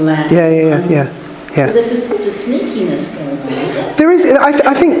in your land. Yeah. So there's a sort of sneakiness going on, is there? There is,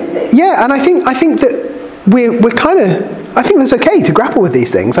 I think, yeah, and I think that we're kind of, I think that's okay to grapple with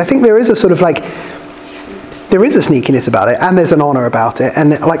these things. I think there is a sort of like, there is a sneakiness about it, and there's an honour about it,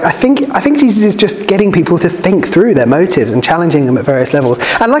 and like I think Jesus is just getting people to think through their motives and challenging them at various levels.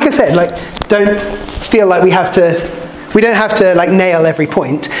 And like I said, like, don't feel like we have to We don't have to nail every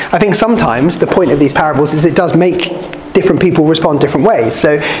point. I think sometimes the point of these parables is it does make different people respond different ways.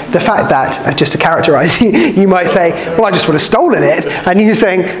 So the fact that, just to characterize you, you might say, well, I just would have stolen it. And you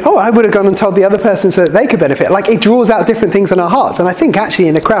saying, oh, I would have gone and told the other person so that they could benefit. It draws out different things in our hearts. And I think actually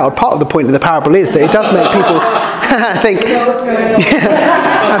in a crowd, part of the point of the parable is that it does make people think.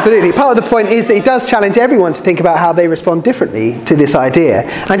 Yeah, absolutely. Part of the point is that it does challenge everyone to think about how they respond differently to this idea.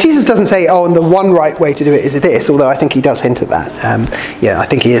 And Jesus doesn't say, oh, and the one right way to do it is this, although I think he does hint at that. I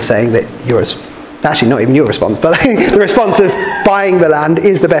think he is saying that yours. Actually, not even your response, but the response of buying the land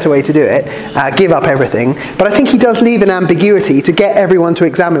is the better way to do it. Give up everything. But I think he does leave an ambiguity to get everyone to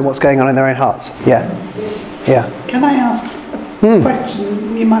examine what's going on in their own hearts. Yeah. Can I ask a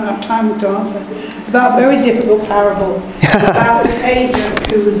question? You might have time to answer. About a very difficult parable about an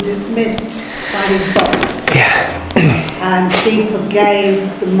agent who was dismissed by his boss. Yeah. And he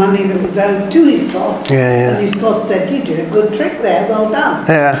forgave the money that was owed to his boss. And his boss said, you did a good trick there, well done.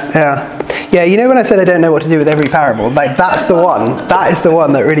 Yeah, you know when I said I don't know what to do with every parable? That's the one. That is the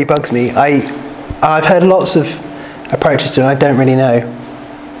one that really bugs me. I've heard lots of approaches to it and I don't really know.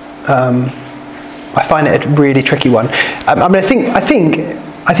 I find it a really tricky one. I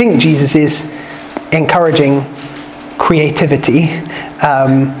think Jesus is encouraging creativity,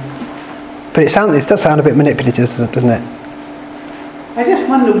 but it does sound a bit manipulative, doesn't it? I just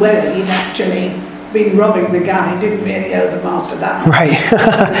wonder whether he'd actually been robbing the guy. He didn't really owe the master that much. Right.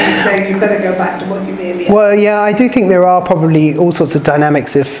 He's saying you better go back to what you really owe. Well, yeah, I do think there are probably all sorts of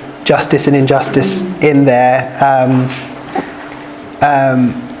dynamics of justice and injustice in there.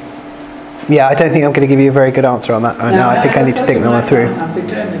 I don't think I'm going to give you a very good answer on that right now. I think I need to think that one through.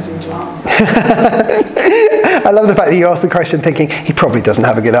 I love the fact that you asked the question thinking he probably doesn't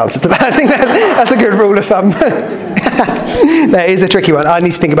have a good answer to that. I think that's a good rule of thumb. That is a tricky one. I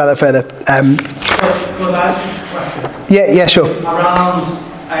need to think about that further. Could I ask you a question? Yeah, sure. Around,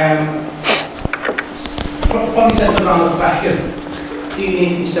 what he says around the question, do you need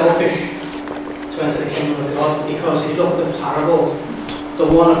to be selfish to enter the kingdom of God? Because if you look at the parables, the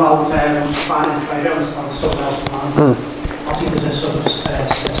one about finding treasure on someone else's land, obviously there's a sort of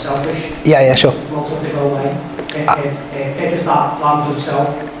selfish motive to go away. Purchase that land for himself.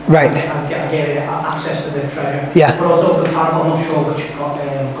 Right. And get access to the treasure. Yeah. But also the parable, I'm not sure which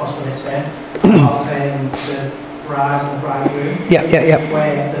gospel it's in, about the brides and the bridegroom. Yeah.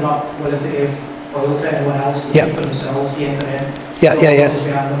 Where they're not willing to give oil to anyone else, they keep for themselves, they enter in.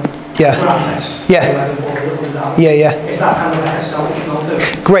 Yeah. For access. Yeah. Is that kind of like a selfish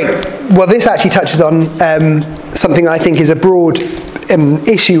motive? Great. Well, this actually touches on something that I think is a broad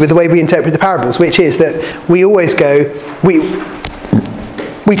issue with the way we interpret the parables, which is that we always go,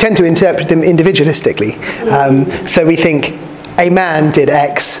 we tend to interpret them individualistically. So we think, a man did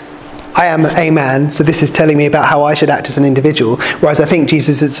X, I am a man, so this is telling me about how I should act as an individual. Whereas I think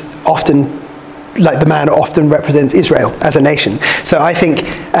Jesus is often, the man often represents Israel as a nation. So I think,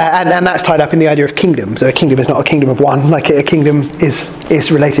 and that's tied up in the idea of kingdom. So a kingdom is not a kingdom of one, a kingdom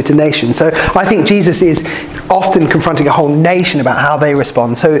is related to nation. So I think Jesus is often confronting a whole nation about how they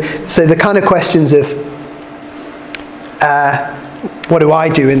respond. So the kind of questions of, what do I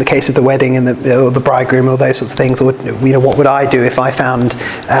do in the case of the wedding and the bridegroom, or those sorts of things, or what would I do if I found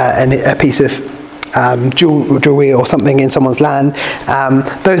a piece of jewelry or something in someone's land?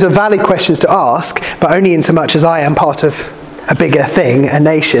 Those are valid questions to ask, but only in so much as I am part of a bigger thing, a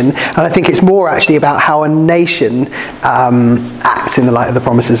nation. And I think it's more actually about how a nation acts in the light of the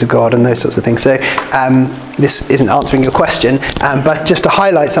promises of God and those sorts of things. So this isn't answering your question, but just to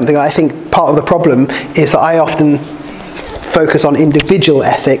highlight something, I think part of the problem is that I often focus on individual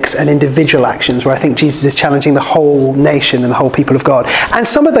ethics and individual actions, where I think Jesus is challenging the whole nation and the whole people of God. And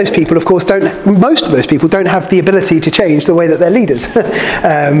some of those people, of course, most of those people don't have the ability to change the way that their leaders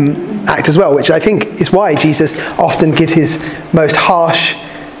act as well, which I think is why Jesus often gives his most harsh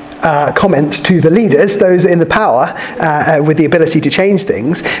comments to the leaders, those in the power, with the ability to change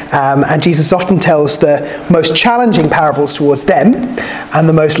things. And Jesus often tells the most challenging parables towards them and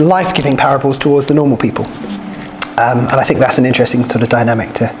the most life-giving parables towards the normal people. And I think that's an interesting sort of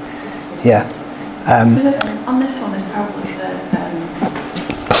dynamic to, on this one, this parable of the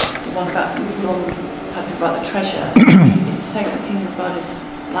one about the treasure, it's saying that the kingdom of God is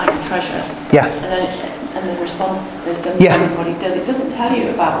like a treasure. Yeah. And the response is then everybody does. It doesn't tell you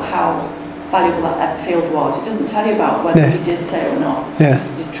about how valuable that field was. It doesn't tell you about whether he did say or not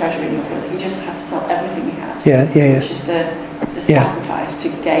the treasure in your field. He just had to sell everything he had. Which is the sacrifice to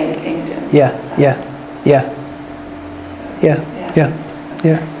gain the kingdom. Yeah. I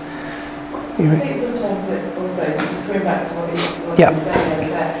think sometimes also, just coming back to what you were saying,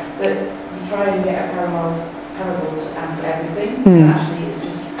 that you try and get a parallel parable to answer everything, and actually it's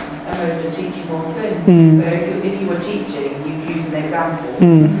just a mode of teaching one thing. So if you were teaching, you'd use an example,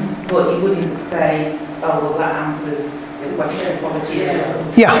 but you wouldn't say, oh, well, that answers the question of poverty.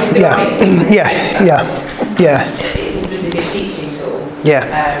 Yeah. It's a specific teaching tool,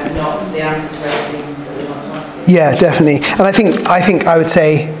 not the answer to everything that we want to ask. Yeah, definitely. And I think I would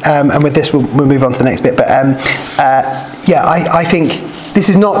say, and with this we'll move on to the next bit, but I think this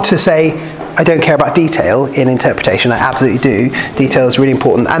is not to say I don't care about detail in interpretation. I absolutely do. Detail is really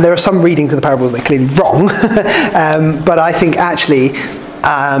important. And there are some readings of the parables that are clearly wrong. But I think actually,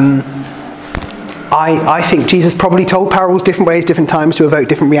 I think Jesus probably told parables different ways, different times to evoke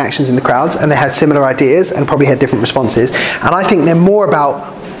different reactions in the crowds. And they had similar ideas and probably had different responses. And I think they're more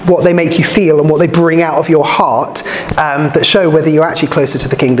about what they make you feel and what they bring out of your heart that show whether you're actually closer to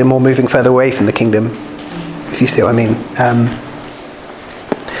the kingdom or moving further away from the kingdom, if you see what I mean.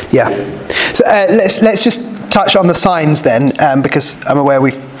 So let's just touch on the signs then, because I'm aware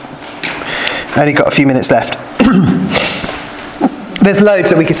we've only got a few minutes left. There's loads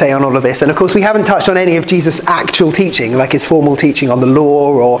that we could say on all of this, and of course we haven't touched on any of Jesus' actual teaching, like his formal teaching on the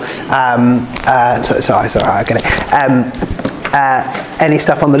law, or sorry, I get it. Any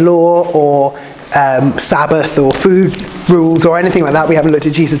stuff on the law, or Sabbath, or food rules, or anything like that. We haven't looked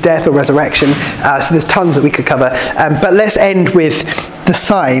at Jesus' death or resurrection, so there's tons that we could cover. But let's end with the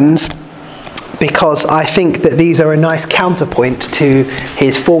signs, because I think that these are a nice counterpoint to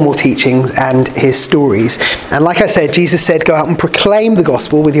his formal teachings and his stories. And like I said, Jesus said, go out and proclaim the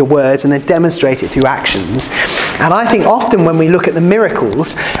gospel with your words and then demonstrate it through actions. And I think often when we look at the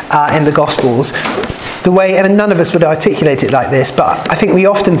miracles in the gospels, the way, and none of us would articulate it like this, but I think we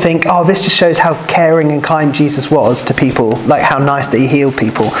often think, oh, this just shows how caring and kind Jesus was to people, like how nice that he healed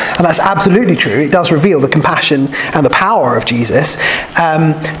people. And that's absolutely true. It does reveal the compassion and the power of Jesus.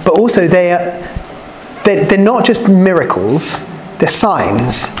 But also they're not just miracles, they're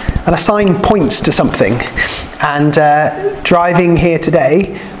signs. And a sign points to something. And driving here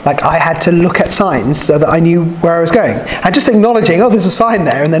today, like I had to look at signs so that I knew where I was going. And just acknowledging, oh, there's a sign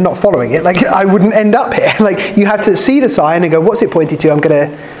there, and then not following it, like I wouldn't end up here. Like you have to see the sign and go, what's it pointing to? I'm going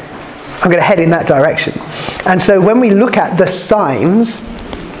to head in that direction. And so when we look at the signs,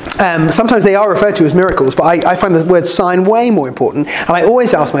 sometimes they are referred to as miracles, but I find the word sign way more important. And I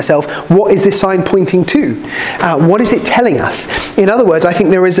always ask myself, what is this sign pointing to? What is it telling us? In other words, I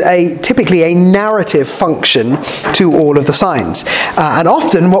think there is typically a narrative function to all of the signs. And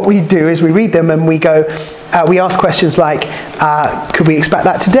often what we do is we read them and we go, we ask questions like, could we expect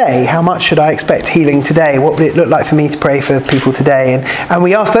that today? How much should I expect healing today? What would it look like for me to pray for people today? And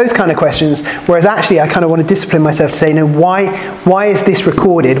we ask those kind of questions, whereas actually I kind of want to discipline myself to say, no, why is this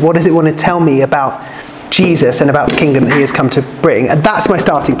recorded? What does it want to tell me about Jesus and about the kingdom that he has come to bring? And that's my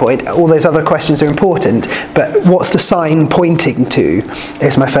starting point. All those other questions are important, but what's the sign pointing to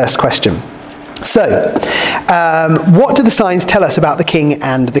is my first question. So, what do the signs tell us about the king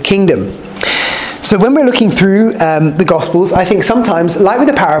and the kingdom? So when we're looking through the Gospels, I think sometimes, like with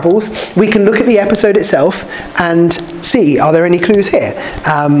the parables, we can look at the episode itself and see, are there any clues here?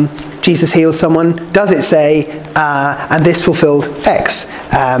 Jesus heals someone, does it say, and this fulfilled X?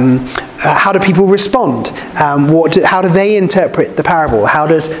 How do people respond? How do they interpret the parable? How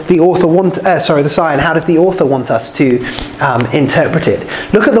does the author the sign, how does the author want us to interpret it?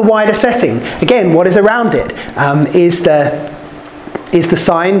 Look at the wider setting. Again, what is around it? Is the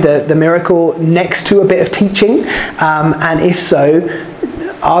sign, the miracle, next to a bit of teaching? And if so,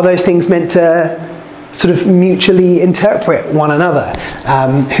 are those things meant to sort of mutually interpret one another?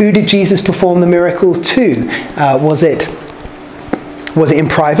 Who did Jesus perform the miracle to? Was it in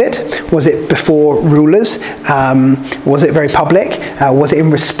private? Was it before rulers? Was it very public? Was it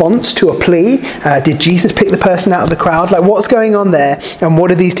in response to a plea? Did Jesus pick the person out of the crowd? Like, what's going on there? And what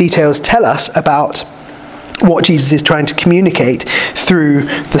do these details tell us about what Jesus is trying to communicate through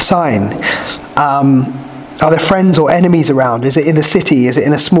the sign? Are there friends or enemies around? Is it in the city? Is it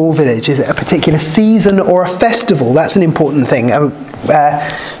in a small village? Is it a particular season or a festival? That's an important thing.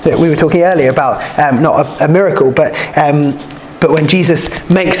 We were talking earlier about not a miracle, but when Jesus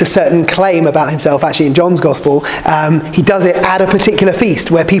makes a certain claim about himself, actually in John's Gospel, he does it at a particular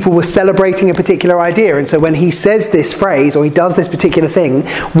feast where people were celebrating a particular idea. And so when he says this phrase or he does this particular thing,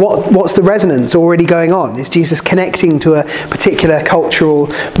 what's the resonance already going on? Is Jesus connecting to a particular cultural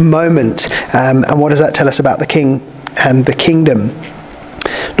moment? And what does that tell us about the king and the kingdom?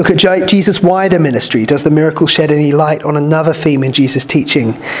 Look at Jesus' wider ministry. Does the miracle shed any light on another theme in Jesus'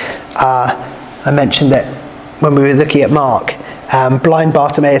 teaching? I mentioned that when we were looking at Mark, blind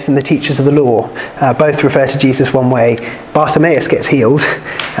Bartimaeus and the teachers of the law both refer to Jesus one way. Bartimaeus gets healed,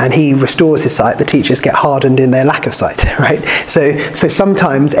 and he restores his sight, the teachers get hardened in their lack of sight, right? So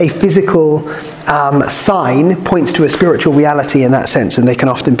sometimes a physical sign points to a spiritual reality in that sense, and they can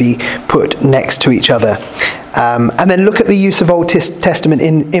often be put next to each other. And then look at the use of Old Testament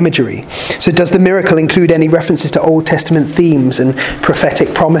imagery. So does the miracle include any references to Old Testament themes and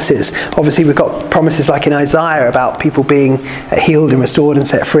prophetic promises? Obviously we've got promises like in Isaiah about people being healed and restored and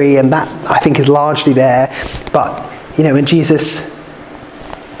set free, and that I think is largely there. But, you know, when Jesus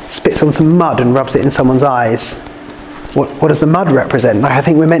spits on some mud and rubs it in someone's eyes, what does the mud represent? Like, I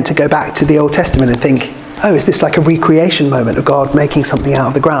think we're meant to go back to the Old Testament and think, oh, is this like a recreation moment of God making something out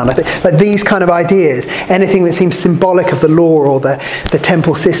of the ground? I think like these kind of ideas, anything that seems symbolic of the law or the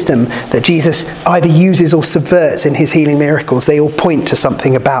temple system that Jesus either uses or subverts in his healing miracles, they all point to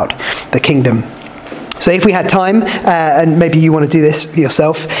something about the kingdom. So if we had time, and maybe you want to do this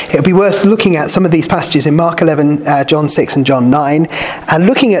yourself, it would be worth looking at some of these passages in Mark 11, John 6 and John 9, and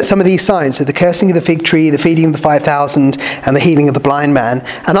looking at some of these signs, so the cursing of the fig tree, the feeding of the 5,000, and the healing of the blind man,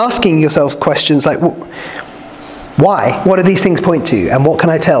 and asking yourself questions like, why? What do these things point to? And what can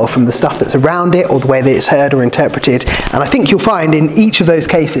I tell from the stuff that's around it or the way that it's heard or interpreted? And I think you'll find in each of those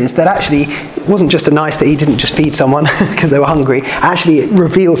cases that actually it wasn't just a nice that he didn't just feed someone because they were hungry. Actually, it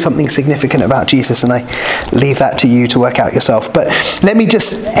reveals something significant about Jesus, and I leave that to you to work out yourself. But let me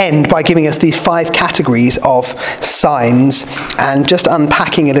just end by giving us these 5 categories of signs and just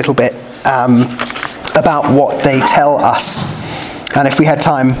unpacking a little bit about what they tell us. And if we had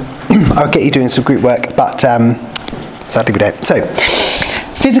time, I would get you doing some group work, but sadly we don't. So,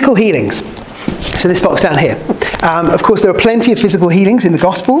 physical healings. So this box down here. Of course, there are plenty of physical healings in the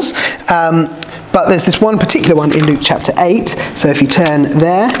Gospels, but there's this one particular one in Luke chapter 8. So if you turn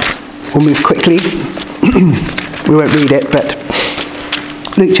there, we'll move quickly. We won't read it, but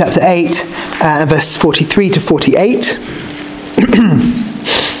Luke chapter 8, verse 43 to 48.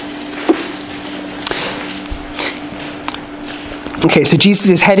 Okay, so Jesus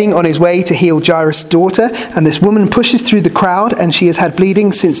is heading on his way to heal Jairus' daughter, and this woman pushes through the crowd, and she has had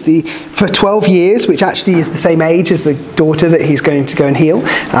bleeding for 12 years, which actually is the same age as the daughter that he's going to go and heal.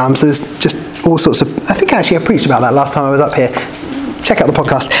 So there's just all sorts of... I think actually I preached about that last time I was up here. Check out the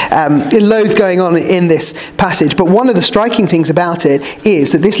podcast. Loads going on in this passage, but one of the striking things about it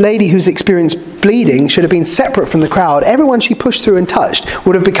is that this lady who's experienced bleeding should have been separate from the crowd. Everyone she pushed through and touched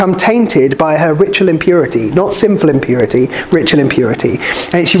would have become tainted by her ritual impurity, not sinful impurity, ritual impurity.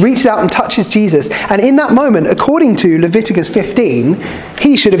 And she reaches out and touches Jesus, and in that moment, according to Leviticus 15,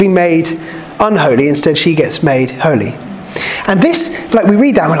 he should have been made unholy. Instead, she gets made holy. And this, like, we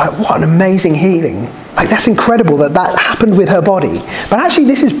read that and we're like, what an amazing healing. Like, that's incredible that happened with her body. But actually,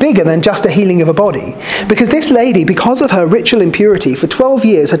 this is bigger than just a healing of a body. Because this lady, because of her ritual impurity, for 12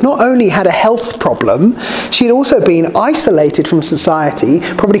 years had not only had a health problem, she had also been isolated from society,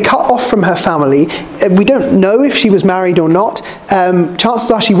 probably cut off from her family. We don't know if she was married or not.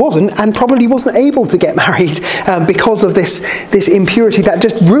 Chances are she wasn't, and probably wasn't able to get married because of this impurity that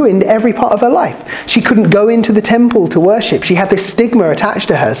just ruined every part of her life. She couldn't go into the temple to worship. She had this stigma attached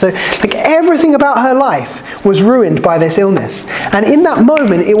to her. So, like, everything about her life was ruined by this illness. And in that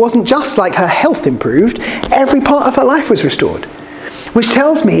moment, it wasn't just like her health improved, every part of her life was restored. Which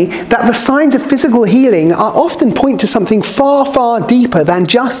tells me that the signs of physical healing are often point to something far, far deeper than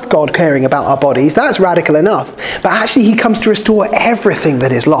just God caring about our bodies. That's radical enough. But actually, he comes to restore everything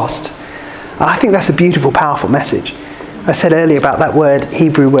that is lost. And I think that's a beautiful, powerful message. I said earlier about that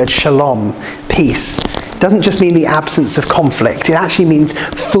Hebrew word shalom, peace. It doesn't just mean the absence of conflict. It actually means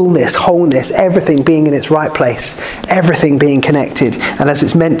fullness, wholeness, everything being in its right place, everything being connected and as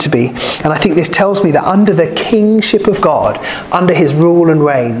it's meant to be. And I think this tells me that under the kingship of God, under his rule and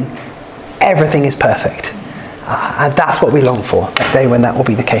reign, everything is perfect. And that's what we long for, that day when that will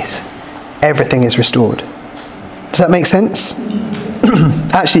be the case. Everything is restored. Does that make sense?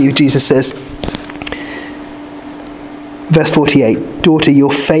 Actually, Jesus says, verse 48, "Daughter,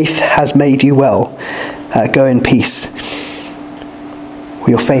 your faith has made you well. Go in peace." Well,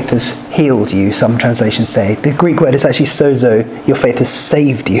 your faith has healed you, some translations say. The Greek word is actually sozo. Your faith has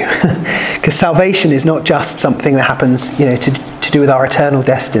saved you. Because salvation is not just something that happens, to do with our eternal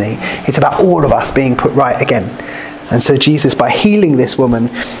destiny. It's about all of us being put right again. And so Jesus, by healing this woman,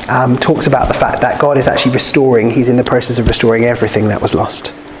 talks about the fact that God is actually restoring. He's in the process of restoring everything that was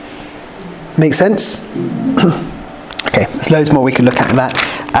lost. Make sense? Okay, there's loads more we could look at in that.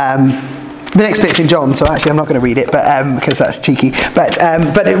 The next bit's in John, so actually I'm not going to read it, but because that's cheeky. But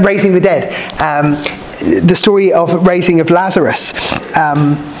raising the dead, the story of raising of Lazarus.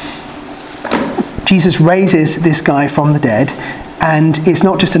 Jesus raises this guy from the dead, And it's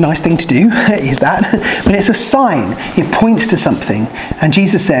not just a nice thing to do, is that? But it's a sign. It points to something. And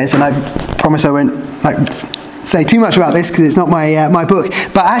Jesus says, and I promise I won't say too much about this because it's not my book,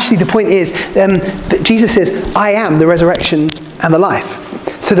 but actually the point is that Jesus says, I am the resurrection and the life.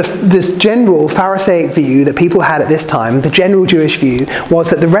 So this general Pharisaic view that people had at this time, the general Jewish view, was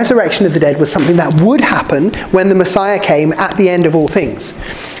that the resurrection of the dead was something that would happen when the Messiah came at the end of all things.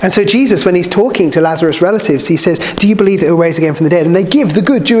 And so Jesus, when he's talking to Lazarus' relatives, he says, do you believe that he'll rise again from the dead? And they give the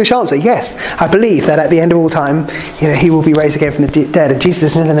good Jewish answer, yes, I believe that at the end of all time, he will be raised again from the dead. And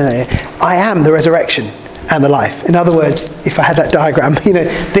Jesus says, no, I am the resurrection and the life. In other words, if I had that diagram,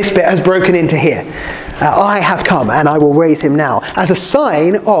 this bit has broken into here. I have come and I will raise him now, as a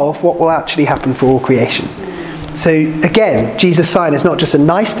sign of what will actually happen for all creation. So again, Jesus' sign is not just a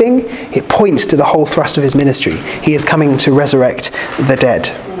nice thing, it points to the whole thrust of his ministry. He is coming to resurrect the dead.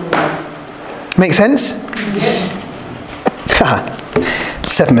 Make sense?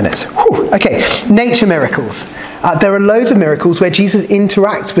 7 minutes. Whew. Okay, nature miracles. There are loads of miracles where Jesus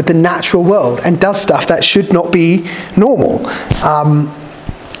interacts with the natural world and does stuff that should not be normal.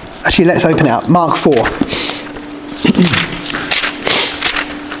 Actually, let's open it up. Mark 4.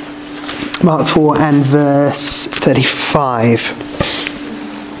 Mark 4 and verse 35.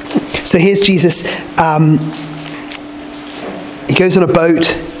 So here's Jesus. He goes on a boat.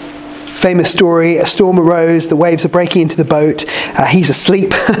 Famous story. A storm arose. The waves are breaking into the boat. He's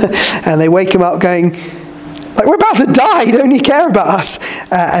asleep. And they wake him up going, we're about to die. Don't you care about us?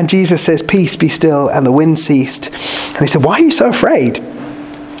 And Jesus says, peace, be still. And the wind ceased. And he said, why are you so afraid?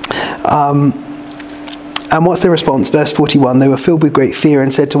 And what's their response? Verse 41, they were filled with great fear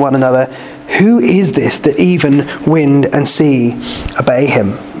and said to one another, who is this that even wind and sea obey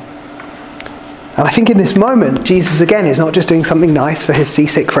him? And I think in this moment, Jesus again is not just doing something nice for his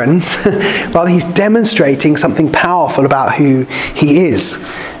seasick friends, rather he's demonstrating something powerful about who he is.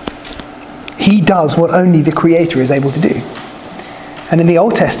 He does what only the Creator is able to do. And in the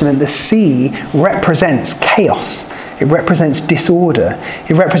Old Testament, the sea represents chaos. It represents disorder.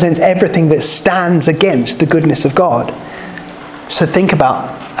 It represents everything that stands against the goodness of God. So think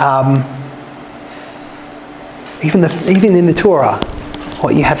about, even in the Torah,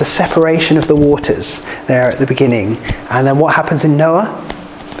 what you have the separation of the waters there at the beginning. And then what happens in Noah?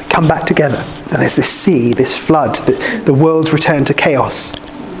 They come back together. And there's this sea, this flood, the world's return to chaos.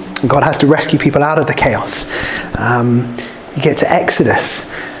 And God has to rescue people out of the chaos. You get to Exodus.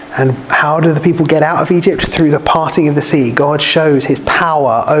 And how do the people get out of Egypt? Through the parting of the sea. God shows his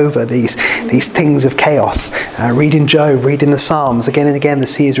power over these things of chaos. Read in Job, read in the Psalms. Again and again, the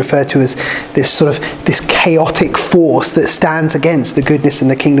sea is referred to as this chaotic force that stands against the goodness and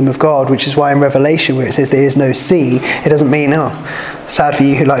the kingdom of God, which is why in Revelation, where it says there is no sea, it doesn't mean, sad for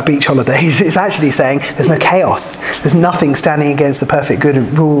you who like beach holidays. It's actually saying there's no chaos. There's nothing standing against the perfect good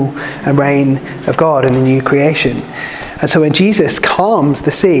rule and reign of God in the new creation. And so when Jesus calms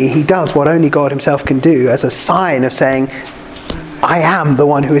the sea, he does what only God himself can do as a sign of saying, I am the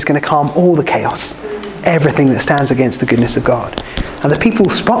one who is going to calm all the chaos, everything that stands against the goodness of God. And the people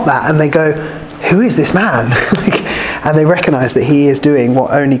spot that and they go, who is this man? And they recognize that he is doing what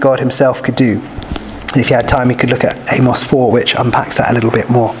only God himself could do. And if you had time, you could look at Amos 4, which unpacks that a little bit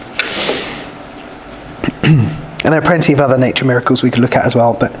more. And there are plenty of other nature miracles we could look at as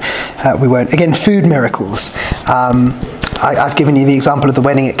well, but we won't. Again, food miracles. I've given you the example of the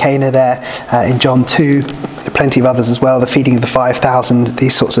wedding at Cana there in John 2. There are plenty of others as well, the feeding of the 5,000,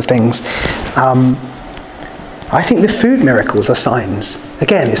 these sorts of things. I think the food miracles are signs.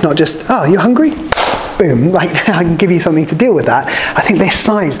 Again, it's not just, you're hungry? Boom, I can give you something to deal with that. I think they're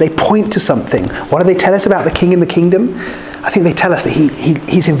signs, they point to something. What do they tell us about the king and the kingdom? I think they tell us that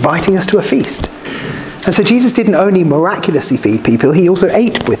he's inviting us to a feast. And so Jesus didn't only miraculously feed people, he also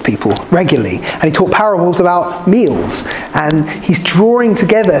ate with people regularly. And he taught parables about meals. And he's drawing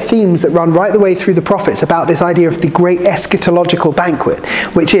together themes that run right the way through the prophets about this idea of the great eschatological banquet,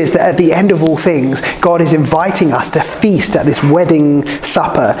 which is that at the end of all things, God is inviting us to feast at this wedding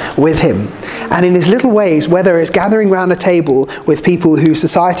supper with him. And in his little ways, whether it's gathering around a table with people who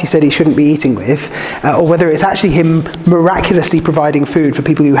society said he shouldn't be eating with, or whether it's actually him miraculously providing food for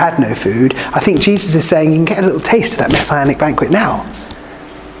people who had no food, I think Jesus is saying you can get a little taste of that messianic banquet now.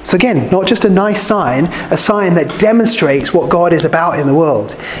 So again, not just a nice sign, a sign that demonstrates what God is about in the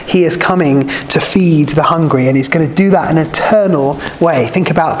world. He is coming to feed the hungry, and he's going to do that in an eternal way. Think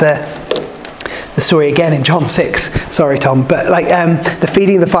about the story again in John 6. Sorry, Tom, but like the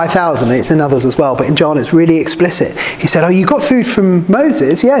feeding of the 5,000, it's in others as well, but in John it's really explicit. He said, oh, you got food from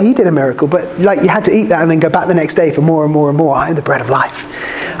Moses? Yeah, he did a miracle, but like you had to eat that and then go back the next day for more and more and more. I am the bread of life.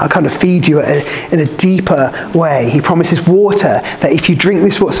 I'll kind of feed you in a deeper way. He promises water, that if you drink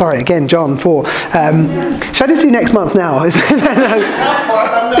this water, sorry, again, John 4. Should I just do next month now?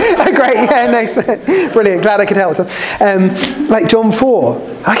 Great, yeah, next. Brilliant, glad I could help. Like John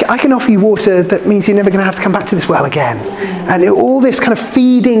 4, I can offer you water that means you're never going to have to come back to this well again. And all this kind of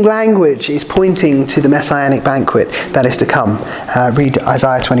feeding language is pointing to the messianic banquet that is to come. Read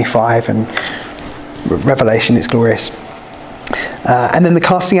Isaiah 25 and Revelation, it's glorious. And then the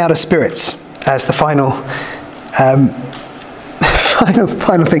casting out of spirits as the final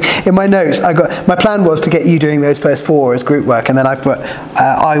thing. In my notes, my plan was to get you doing those first 4 as group work, and then I put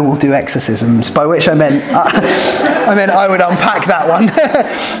I will do exorcisms, by which I meant I would unpack that one.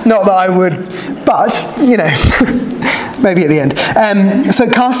 Not that I would, but maybe at the end. So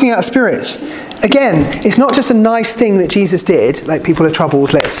casting out spirits. Again, it's not just a nice thing that Jesus did, like people are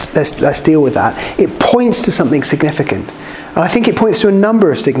troubled, let's deal with that. It points to something significant. And I think it points to a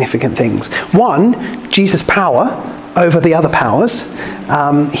number of significant things. One, Jesus' power over the other powers.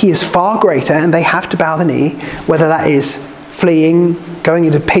 He is far greater and they have to bow the knee, whether that is fleeing, going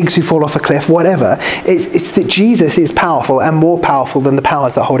into pigs who fall off a cliff, whatever. It's that Jesus is powerful and more powerful than the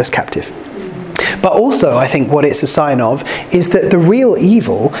powers that hold us captive. But also, I think what it's a sign of is that the real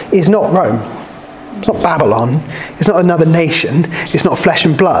evil is not Rome. It's not Babylon. It's not another nation. It's not flesh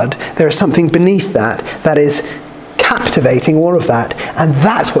and blood. There is something beneath that is captivating all of that. And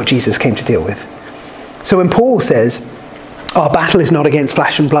that's what Jesus came to deal with. So when Paul says, our battle is not against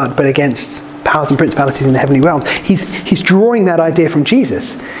flesh and blood, but against powers and principalities in the heavenly realms, he's drawing that idea from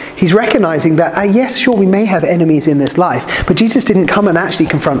Jesus. He's recognizing that, yes, sure, we may have enemies in this life, but Jesus didn't come and actually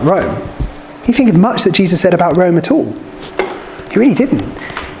confront Rome. You think of much that Jesus said about Rome at all? He really didn't.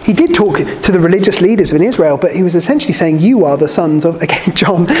 He did talk to the religious leaders in Israel, but he was essentially saying, you are the sons of, again,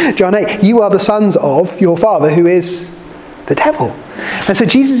 John 8, you are the sons of your father who is the devil. And so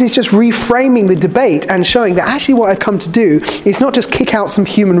Jesus is just reframing the debate and showing that actually what I've come to do is not just kick out some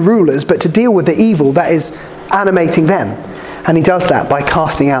human rulers, but to deal with the evil that is animating them. And he does that by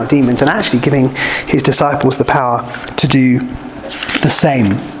casting out demons and actually giving his disciples the power to do the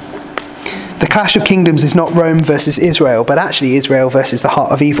same. The clash of kingdoms is not Rome versus Israel, but actually Israel versus the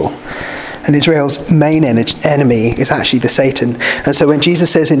heart of evil. And Israel's main enemy is actually the Satan. And so when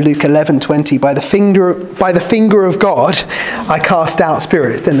Jesus says in Luke 11:20, by the finger of God I cast out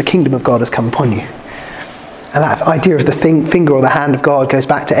spirits, then the kingdom of God has come upon you. And that idea of the finger or the hand of God goes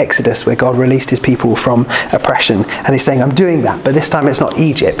back to Exodus, where God released his people from oppression. And he's saying, I'm doing that, but this time it's not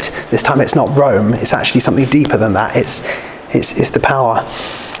Egypt. This time it's not Rome. It's actually something deeper than that. It's the power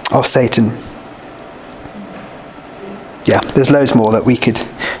of Satan. Yeah, there's loads more that we could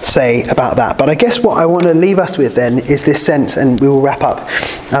say about that. But I guess what I want to leave us with then is this sense, and we will wrap up.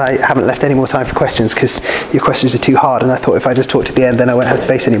 And I haven't left any more time for questions because your questions are too hard. And I thought if I just talk to the end, then I won't have to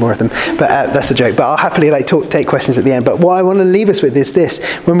face any more of them. But that's a joke. But I'll happily take questions at the end. But what I want to leave us with is this.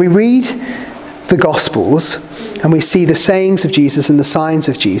 When we read the Gospels and we see the sayings of Jesus and the signs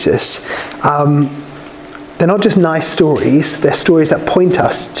of Jesus, they're not just nice stories. They're stories that point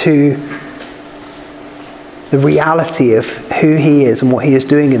us to the reality of who he is and what he is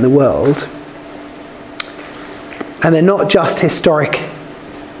doing in the world. And they're not just historic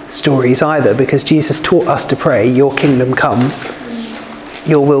stories either, because Jesus taught us to pray, your kingdom come,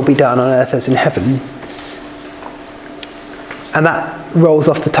 your will be done on earth as in heaven. And that rolls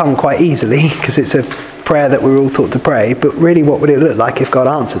off the tongue quite easily, because it's a prayer that we're all taught to pray. But really, what would it look like if God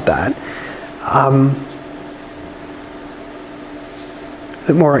answered that?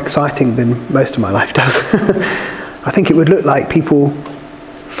 Look more exciting than most of my life does. I think it would look like people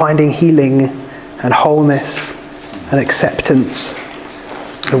finding healing and wholeness and acceptance,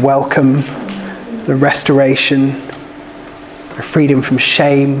 the welcome, the restoration, the freedom from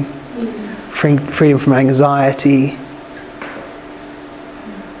shame, freedom from anxiety.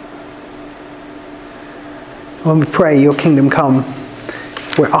 When we pray, your kingdom come,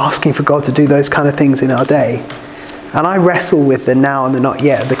 we're asking for God to do those kind of things in our day. And I wrestle with the now and the not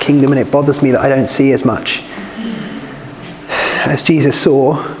yet of the kingdom, and it bothers me that I don't see as much as Jesus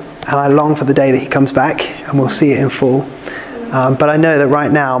saw. And I long for the day that he comes back and we'll see it in full. But I know that right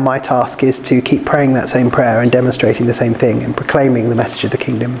now my task is to keep praying that same prayer and demonstrating the same thing and proclaiming the message of the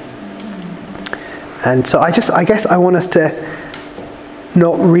kingdom. And so I guess I want us to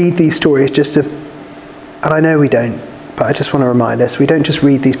not read these stories just to, and I know we don't, but I just want to remind us, we don't just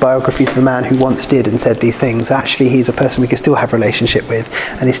read these biographies of a man who once did and said these things. Actually, he's a person we can still have a relationship with,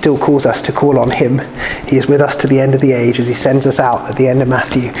 and he still calls us to call on him. He is with us to the end of the age as he sends us out at the end of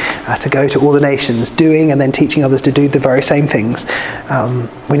Matthew to go to all the nations, doing and then teaching others to do the very same things.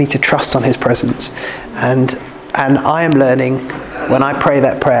 We need to trust on his presence. And I am learning, when I pray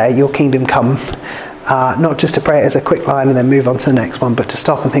that prayer, your kingdom come, not just to pray it as a quick line and then move on to the next one, but to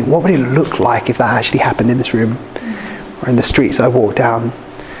stop and think, what would it look like if that actually happened in this room, or in the streets I walk down,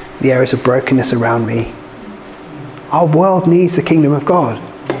 the areas of brokenness around me? Our world needs the kingdom of God.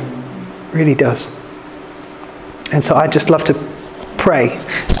 It really does. And so I'd just love to pray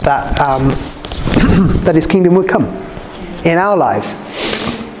that that his kingdom would come in our lives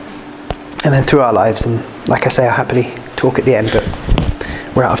and then through our lives. And like I say, I'll happily talk at the end, but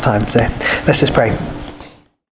we're out of time, so let's just pray.